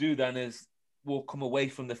 What we'll do then is we'll come away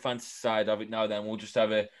from the fantasy side of it now. Then we'll just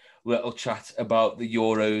have a little chat about the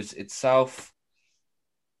Euros itself.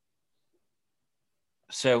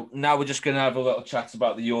 So now we're just going to have a little chat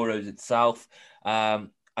about the Euros itself. I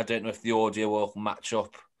don't know if the audio will match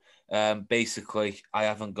up. Basically, I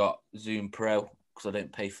haven't got Zoom Pro because I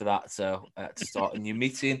don't pay for that, so I had to start a new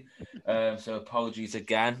meeting. So apologies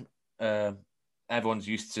again. Everyone's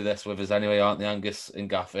used to this with us anyway, aren't they, Angus and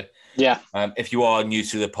Gaffer? Yeah. If you are new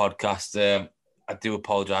to the podcast, I do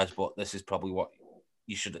apologise, but this is probably what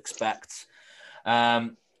you should expect.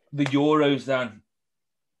 The Euros, then.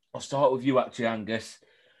 I'll start with you, actually, Angus.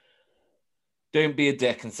 Don't be a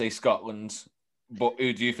dick and say Scotland, but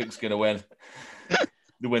who do you think's going to win?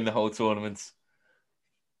 To win the whole tournament?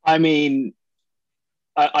 I mean,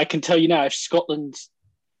 I can tell you now, if Scotland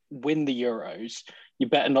win the Euros, you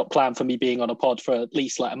better not plan for me being on a pod for at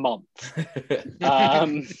least like a month.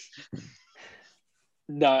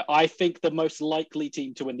 No, I think the most likely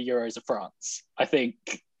team to win the Euros are France. I think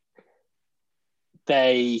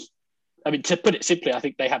to put it simply, I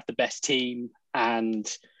think they have the best team, and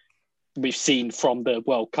we've seen from the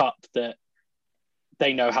World Cup that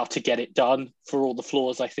they know how to get it done. For all the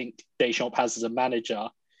flaws I think Deschamps has as a manager,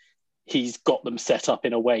 he's got them set up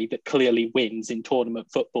in a way that clearly wins in tournament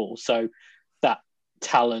football. So that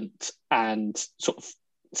talent and sort of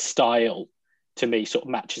style, to me, sort of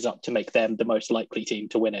matches up to make them the most likely team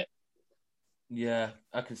to win it. Yeah,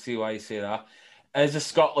 I can see why you say that. As a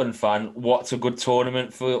Scotland fan, what's a good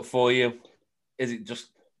tournament for you? Is it just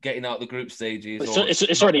getting out the group stages?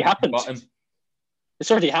 It's already happened.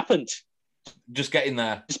 It's already happened. Just getting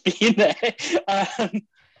there. Just being there.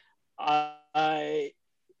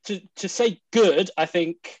 To say good, I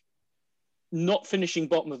think not finishing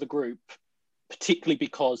bottom of the group, particularly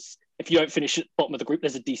because if you don't finish at bottom of the group,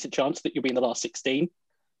 there's a decent chance that you'll be in the last 16.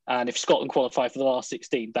 And if Scotland qualify for the last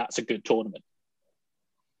 16, that's a good tournament.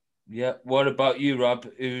 Yeah. What about you, Rob?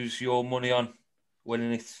 Who's your money on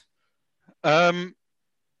winning it? I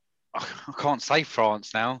can't say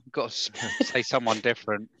France now. I've got to say someone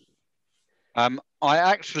different. I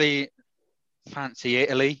actually fancy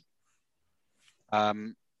Italy.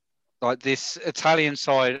 Like this Italian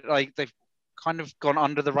side, like they've kind of gone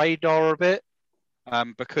under the radar a bit,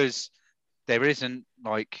 because there isn't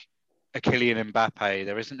like a Kylian Mbappe,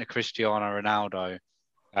 there isn't a Cristiano Ronaldo,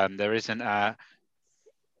 there isn't a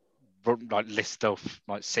like list of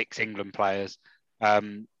like 6 England players,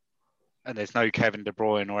 and there's no Kevin De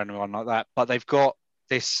Bruyne or anyone like that. But they've got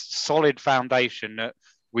this solid foundation that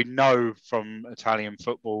we know from Italian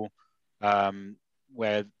football,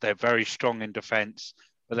 where they're very strong in defence,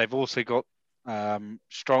 but they've also got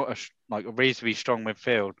strong, like a reasonably strong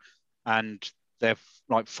midfield, and their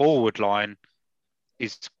like forward line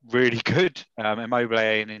is really good. Immobile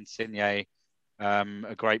and Insigne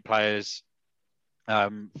are great players for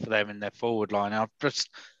them in their forward line. I've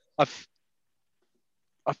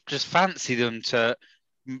just fancy them to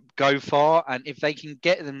go far, and if they can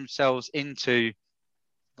get themselves into,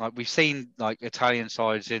 like we've seen, like Italian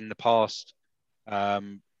sides in the past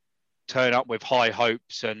turn up with high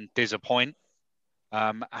hopes and disappoint.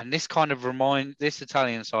 And this kind of this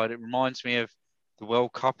Italian side, it reminds me of the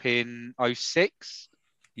World Cup in 2006,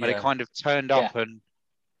 where they kind of turned up and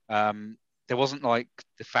there wasn't like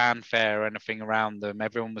the fanfare or anything around them.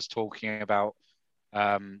 Everyone was talking about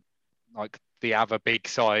like the other big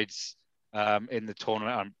sides in the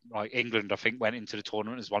tournament. Like England, I think, went into the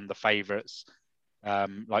tournament as one of the favourites,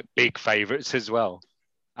 like big favourites as well.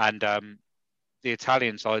 And the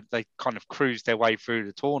Italian side, they kind of cruised their way through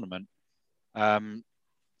the tournament, and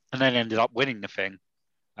then ended up winning the thing.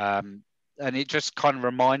 And it just kind of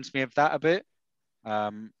reminds me of that a bit.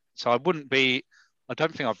 So I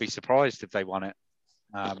don't think I'd be surprised if they won it.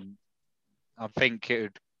 I think it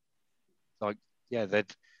would, like, yeah,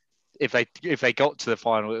 if they got to the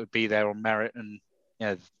final, it would be there on merit, and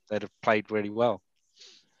yeah, they'd have played really well.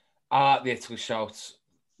 The Italy shouts.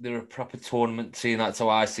 They're a proper tournament team. That's how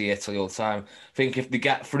I see Italy all the time. I think if they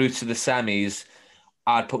get through to the semis,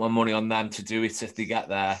 I'd put my money on them to do it if they get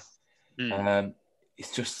there.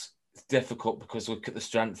 It's difficult because look at the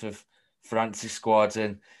strength of France's squad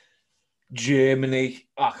and Germany.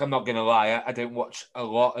 I'm not going to lie, I don't watch a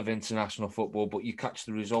lot of international football, but you catch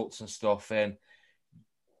the results and stuff, and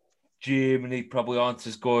Germany probably aren't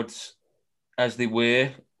as good as they were.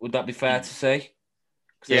 Would that be fair to say?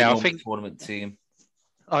 Yeah, I think tournament team.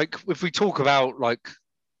 Like if we talk about like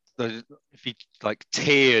if you like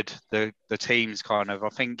tiered the teams, kind of, I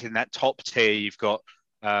think in that top tier you've got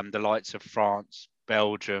the likes of France,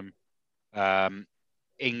 Belgium,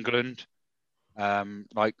 England.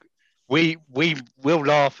 Like we will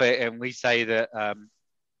laugh at it and we say that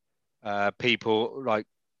people like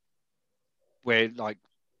we're like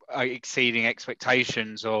exceeding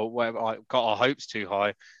expectations or whatever, got our hopes too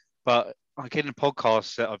high. But like in the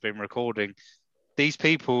podcasts that I've been recording, these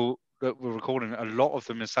people that we're recording, a lot of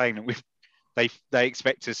them are saying that they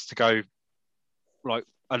expect us to go like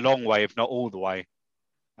a long way, if not all the way,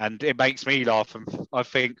 and it makes me laugh. And I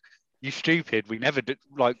think, you stupid, we never did.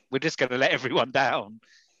 Like, we're just going to let everyone down.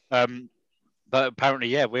 But apparently,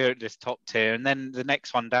 yeah, we're at this top tier, and then the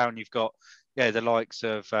next one down, you've got the likes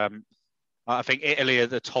of I think Italy at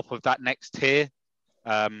the top of that next tier,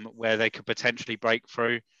 where they could potentially break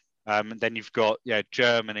through. And then you've got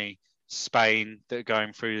Germany, Spain that are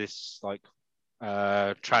going through this like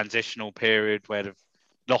transitional period where they've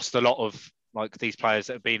lost a lot of like these players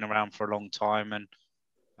that have been around for a long time,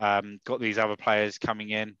 and got these other players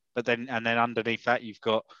coming in. But then underneath that, you've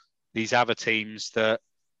got these other teams that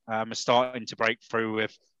are starting to break through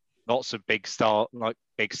with lots of big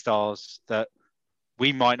stars that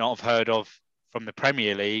we might not have heard of from the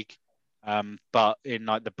Premier League, but in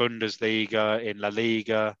like the Bundesliga, in La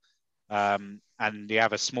Liga, and the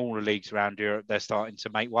other smaller leagues around Europe, they're starting to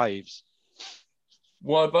make waves.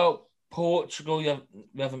 What about Portugal? You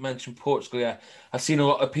haven't mentioned Portugal yet. I've seen a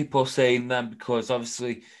lot of people saying them because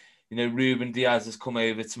obviously, Ruben Diaz has come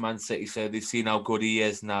over to Man City, so they've seen how good he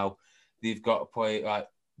is now. They've got a play like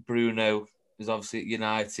Bruno is obviously at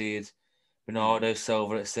United, Bernardo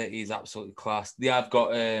Silva at City is absolutely class. They have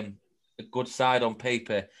got a good side on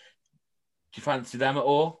paper. Do you fancy them at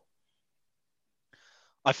all?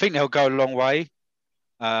 I think they'll go a long way.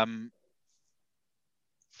 For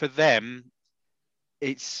them,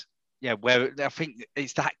 it's where I think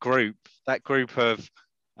it's that group of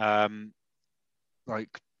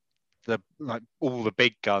like all the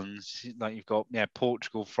big guns. Like you've got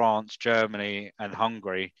Portugal, France, Germany, and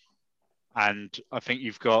Hungary, and I think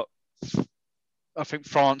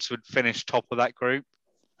France would finish top of that group.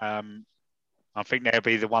 I think they'll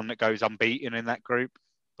be the one that goes unbeaten in that group.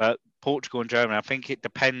 But Portugal and Germany, I think it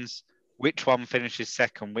depends which one finishes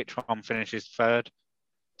second, which one finishes third,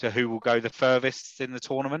 to who will go the furthest in the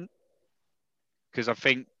tournament. Because I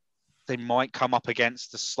think they might come up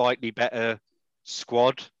against a slightly better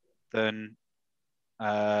squad than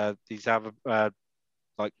these other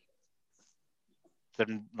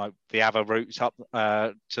the other routes up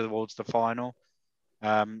towards the final.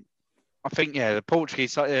 I think the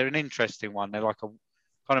Portuguese, they're an interesting one. They're like a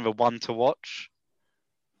kind of a one to watch.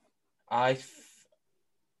 I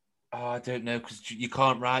don't know, because you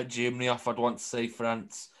can't write Germany off. I'd want to say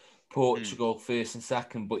France, Portugal first and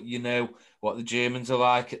second, but you know what the Germans are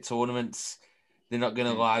like at tournaments. They're not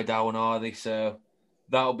going to lie down, are they? So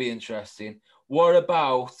that'll be interesting. What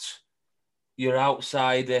about your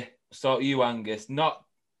outsider? Start with you, Angus. Not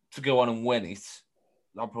to go on and win it.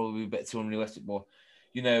 That'll probably be a bit too unrealistic, but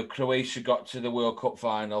Croatia got to the World Cup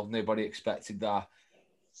final. Nobody expected that.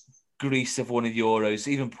 Greece have won the Euros.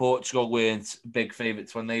 Even Portugal weren't big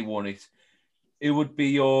favourites when they won it. It would be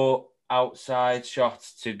your outside shot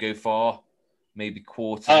to go far, maybe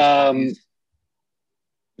quarters.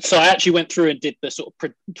 So I actually went through and did the sort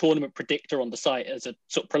of tournament predictor on the site as a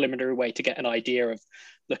sort of preliminary way to get an idea of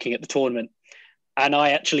looking at the tournament. And I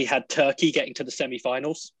actually had Turkey getting to the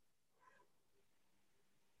semi-finals.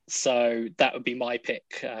 So that would be my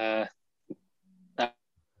pick.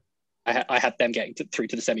 I had them getting through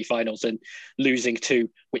to the semi-finals and losing to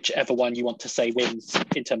whichever one you want to say wins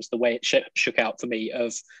in terms of the way it shook out for me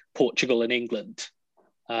of Portugal and England.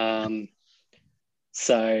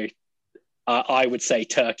 So I would say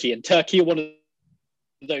Turkey. And Turkey are one of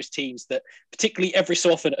those teams that, particularly every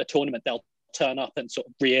so often at a tournament, they'll turn up and sort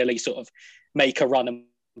of really sort of make a run and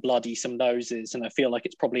bloody some noses. And I feel like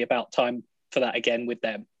it's probably about time for that again with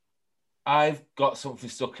them. I've got something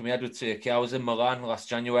stuck in my head with Turkey. I was in Milan last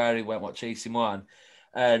January, went watch AC Milan,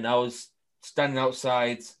 and I was standing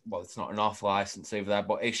outside. Well, it's not an off license over there,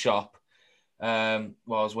 but a shop. While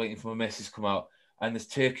I was waiting for my missus to come out, and this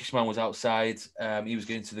Turkish man was outside. He was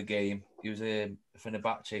going to the game. He was a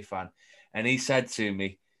Fenerbahce fan, and he said to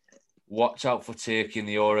me, "Watch out for Turkey in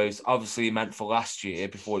the Euros." Obviously, he meant for last year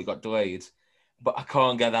before it got delayed, but I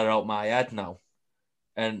can't get that out of my head now.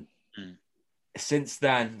 And since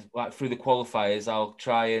then, like through the qualifiers, I'll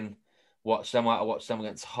try and watch them. Like I watched them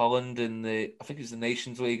against Holland in I think it's the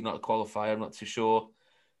Nations League, not a qualifier. I'm not too sure.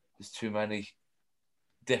 There's too many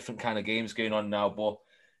different kind of games going on now. But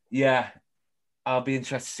yeah, I'll be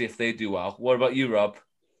interested to see if they do well. What about you, Rob?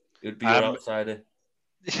 It would be your outsider.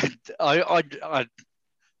 I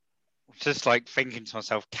just like thinking to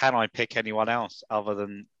myself, can I pick anyone else other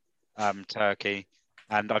than Turkey?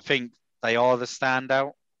 And I think they are the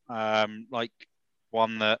standout. Like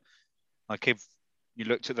one that, like if you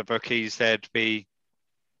looked at the bookies, they'd be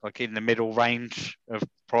like in the middle range of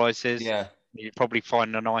prices. Yeah, you'd probably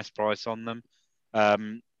find a nice price on them.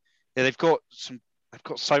 yeah, they've got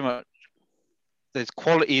so much. There's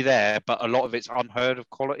quality there, but a lot of it's unheard of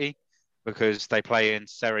quality because they play in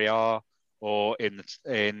Serie A or in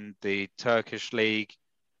the Turkish league.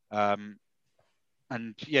 And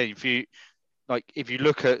yeah, if you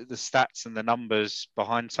look at the stats and the numbers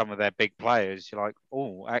behind some of their big players, you're like,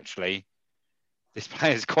 oh, actually, this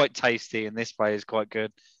player is quite tasty and this player is quite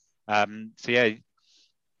good. So yeah,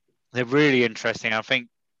 they're really interesting. I think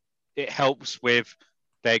it helps with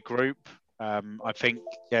their group. I think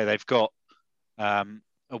they've got a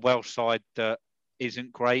Welsh side that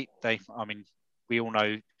isn't great. We all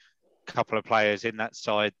know a couple of players in that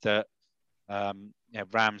side that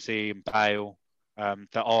Ramsey and Bale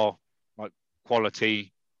that are like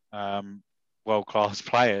quality world-class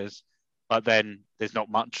players, but then there's not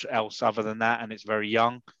much else other than that, and it's very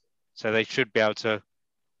young, so they should be able to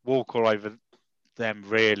walk all over them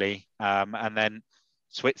really. And then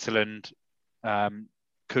Switzerland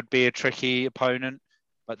could be a tricky opponent,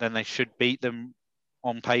 but then they should beat them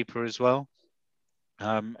on paper as well.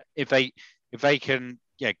 If they can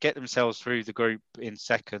get themselves through the group in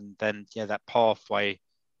second, then that pathway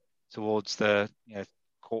towards the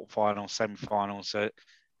quarterfinals, semi-finals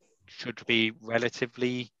should be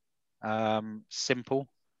relatively simple.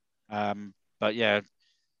 But yeah,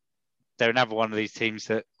 they're another one of these teams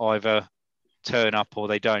that either turn up or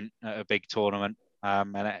they don't at a big tournament.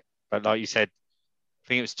 But like you said, I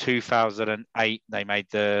think it was 2008 they made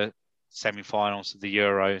the semi-finals of the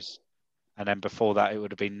Euros, and then before that it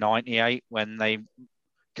would have been 98 when they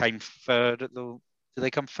came third at the. Did they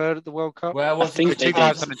come third at the World Cup? Where was it?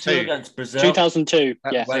 2002 against Brazil. 2002,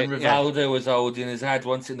 yeah. When Rivaldo was holding his head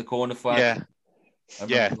once in the corner flag.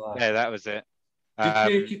 Yeah, that was it. Did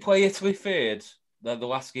Turkey play Italy third? The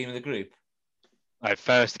last game of the group? No,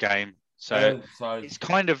 first game. So it's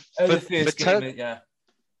kind of for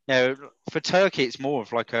Turkey, it's more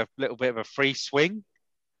of like a little bit of a free swing.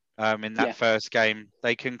 In that first game,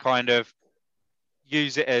 they can kind of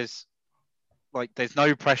use it as like there's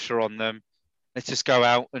no pressure on them. Let's just go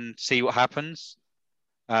out and see what happens.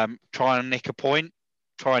 Try and nick a point.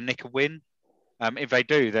 Try and nick a win. If they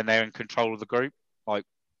do, then they're in control of the group. Like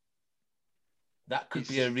that could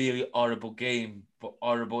be a really horrible game, but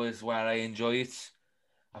horrible is where I enjoy it.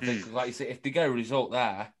 I think, like you say, if they get a result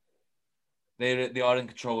there, they are in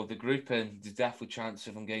control of the group, and there's definitely a chance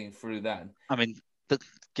of them getting through then.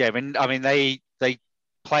 They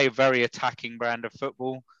play a very attacking brand of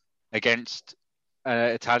football against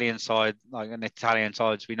Italian side, like an Italian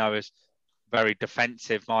side, as we know, is very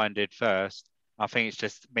defensive minded first. I think it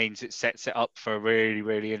just means it sets it up for a really,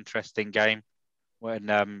 really interesting game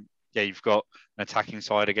when you've got an attacking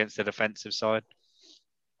side against a defensive side.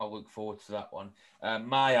 I'll look forward to that one.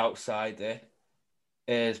 My outsider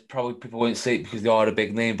is probably, people won't say it because they are a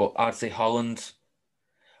big name, but I'd say Holland.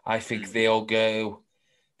 I think they'll go.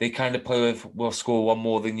 They kind of play with we'll score one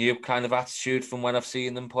more than you kind of attitude from when I've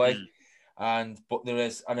seen them play. But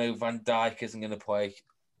I know Van Dijk isn't going to play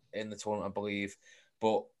in the tournament, I believe.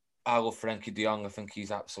 But I love Frenkie de Jong. I think he's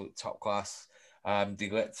absolute top class. De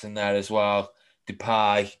Ligt's in there as well.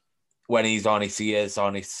 Depay, when he's on it, he is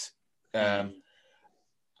on it.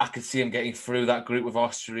 I could see him getting through that group with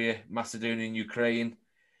Austria, Macedonia, and Ukraine.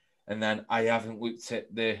 And then I haven't looked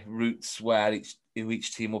at the routes where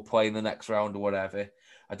each team will play in the next round or whatever.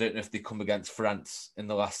 I don't know if they come against France in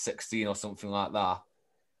the last 16 or something like that.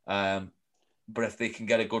 But if they can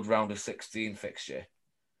get a good round of 16 fixture,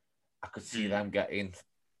 I could see them getting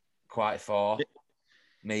quite far.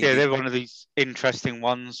 Maybe. Yeah, they're one of these interesting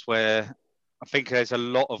ones where I think there's a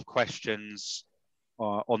lot of questions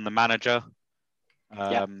on the manager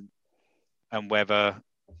and whether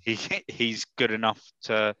he's good enough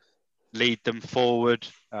to lead them forward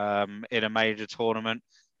in a major tournament,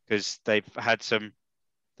 because they had some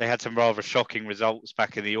rather shocking results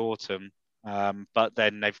back in the autumn, but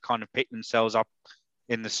then they've kind of picked themselves up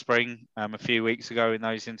in the spring a few weeks ago in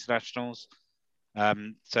those internationals.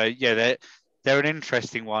 So yeah, they're an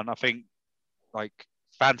interesting one. I think, like,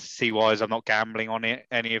 fantasy wise, I'm not gambling on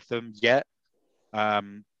any of them yet,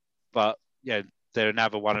 but yeah, they're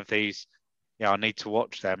another one of these. Yeah, I need to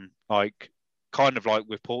watch them. Like, kind of like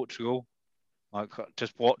with Portugal, like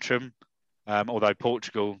just watch them. Although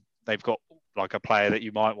Portugal, they've got like a player that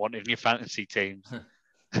you might want in your fantasy teams.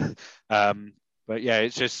 But yeah,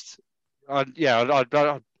 it's just, I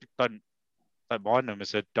don't mind them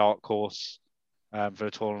as a dark horse for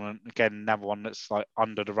the tournament. Again, another one that's like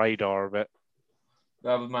under the radar a bit.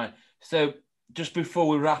 Never mind. So just before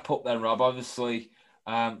we wrap up then, Rob, obviously,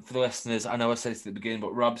 for the listeners, I know I said this at the beginning,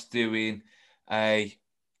 but Rob's doing a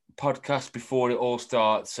podcast before it all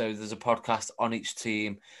starts. So there's a podcast on each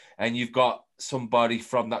team, and you've got somebody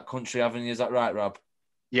from that country, haven't you? Is that right, Rob?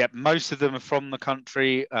 Yeah, most of them are from the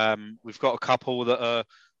country. We've got a couple that are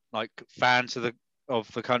like fans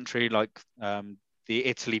of the country, like the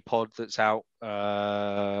Italy pod that's out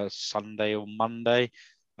Sunday or Monday.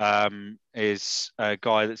 Is a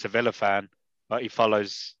guy that's a Villa fan, but he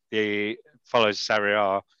follows Serie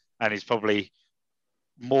A, and he's probably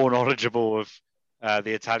more knowledgeable of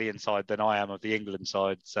the Italian side than I am of the England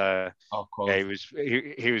side. So yeah,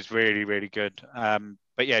 he was really, really good.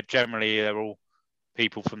 But yeah, generally they're all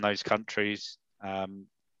people from those countries.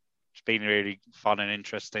 It's been really fun and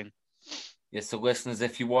interesting. Yeah, so listeners,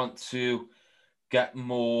 if you want to get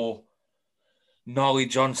more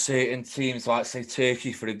knowledge on certain teams, like say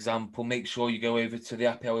Turkey, for example, make sure you go over to the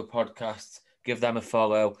Happy Hour podcast, give them a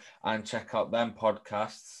follow, and check out them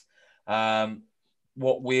podcasts.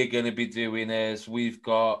 What we're going to be doing is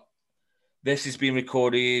this has been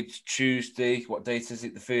recorded Tuesday. What date is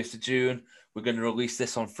it? The 1st of June. We're going to release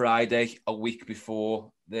this on Friday, a week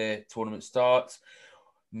before the tournament starts.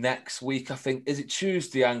 Next week, I think, is it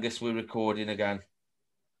Tuesday, Angus, we're recording again?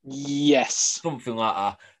 Yes. Something like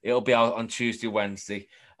that. It'll be out on Tuesday, Wednesday.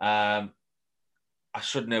 I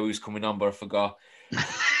should know who's coming on, but I forgot.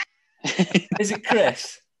 Is it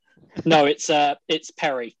Chris? No, it's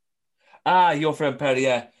Perry. Your friend Perry,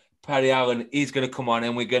 yeah. Perry Allen, he's going to come on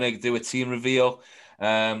and we're going to do a team reveal.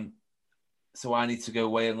 So I need to go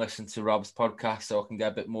away and listen to Rob's podcast so I can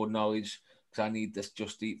get a bit more knowledge because I need this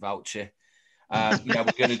Just Eat voucher. Yeah,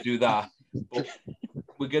 we're going to do that. But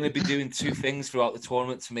we're going to be doing two things throughout the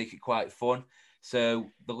tournament to make it quite fun. So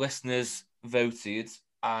the listeners voted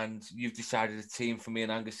and you've decided a team for me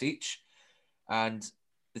and Angus each. And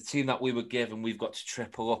the team that we were given, we've got to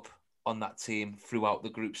triple up on that team throughout the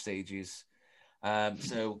group stages.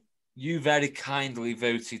 So you very kindly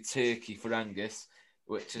voted Turkey for Angus,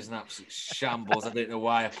 which is an absolute shambles. I don't know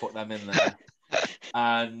why I put them in there.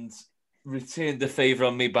 And returned the favour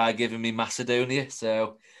on me by giving me Macedonia.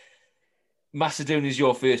 So Macedonia is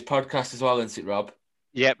your first podcast as well, isn't it, Rob?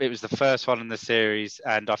 Yep, it was the first one in the series,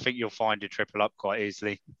 and I think you'll find your triple up quite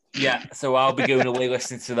easily. Yeah, so I'll be going away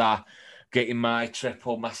listening to that, getting my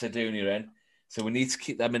triple Macedonia in. So we need to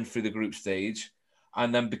keep them in through the group stage.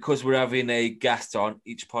 And then because we're having a guest on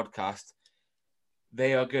each podcast,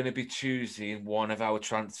 they are going to be choosing one of our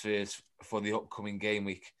transfers for the upcoming game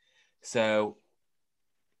week. So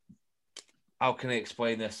how can I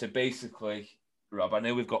explain this? So basically, Rob, I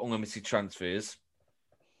know we've got unlimited transfers,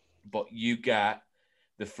 but you get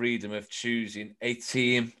the freedom of choosing a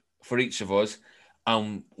team for each of us,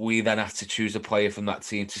 and we then have to choose a player from that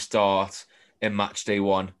team to start in match day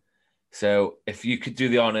one. So if you could do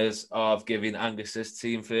the honours of giving Angus's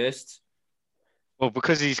team first. Well,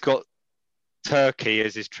 because he's got Turkey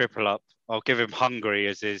as his triple up, I'll give him Hungary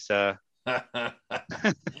as his... Okay.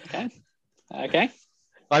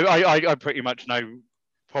 I pretty much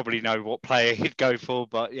probably know what player he'd go for,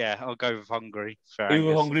 but yeah, I'll go with Hungary. Who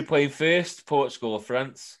were Hungary playing first? Portugal or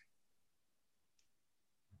France?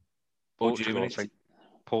 Portugal, I think.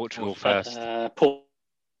 Portugal first.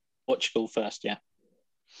 Portugal first, yeah.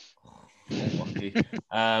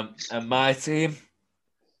 And my team?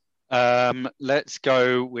 Let's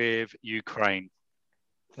go with Ukraine.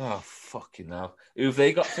 Oh, fucking hell. Who have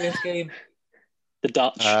they got first game? The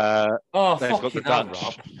Dutch. Fucking hell,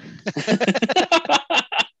 Rob.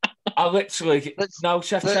 I literally... Now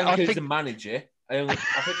Shevchenko's the manager. I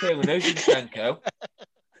think I only know Zinchenko.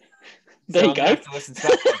 There you go. Have to listen to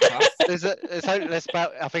that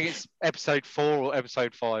podcast. I think it's episode 4 or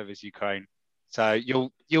episode 5 is Ukraine. So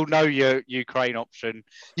you'll know your Ukraine option.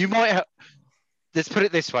 You might have... Let's put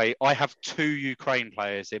it this way. I have 2 Ukraine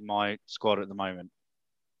players in my squad at the moment.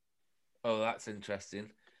 Oh, that's interesting.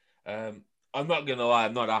 I'm not going to lie,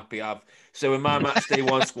 I'm not happy. So in my match day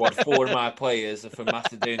one squad, 4 of my players are from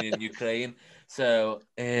Macedonia and Ukraine. So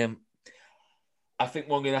I think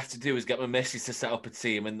what I'm going to have to do is get my missus to set up a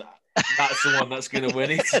team, and that's the one that's going to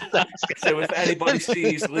win it. So if anybody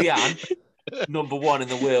sees Leanne, number 1 in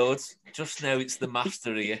the world, just know it's the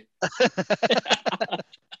master here.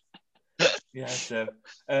 Yeah, so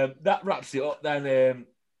that wraps it up then.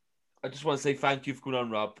 I just want to say thank you for coming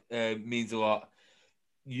on, Rob. Means a lot.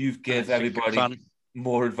 You've given everybody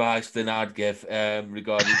more advice than I'd give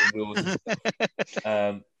regarding the rules and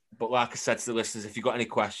stuff. But like I said to the listeners, if you've got any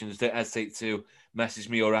questions, don't hesitate to message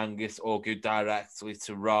me or Angus or go directly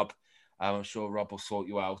to Rob. I'm sure Rob will sort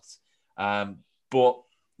you out. But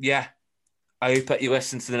yeah, I hope that you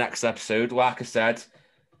listen to the next episode. Like I said,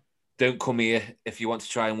 don't come here if you want to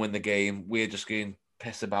try and win the game. We're just going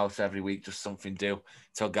piss about every week, just something do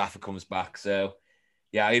till Gaffer comes back. So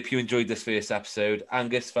yeah, I hope you enjoyed this first episode.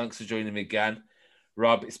 Angus, thanks for joining me again.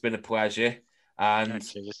 Rob, it's been a pleasure. And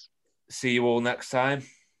Cheers. see you all next time.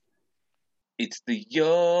 It's the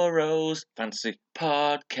Euros Fancy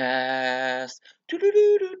Podcast.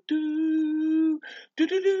 Do-do-do-do-do.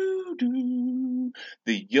 Do-do-do-do.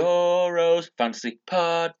 The Euros Fancy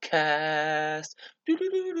Podcast.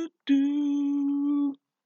 Do-do-do-do-do.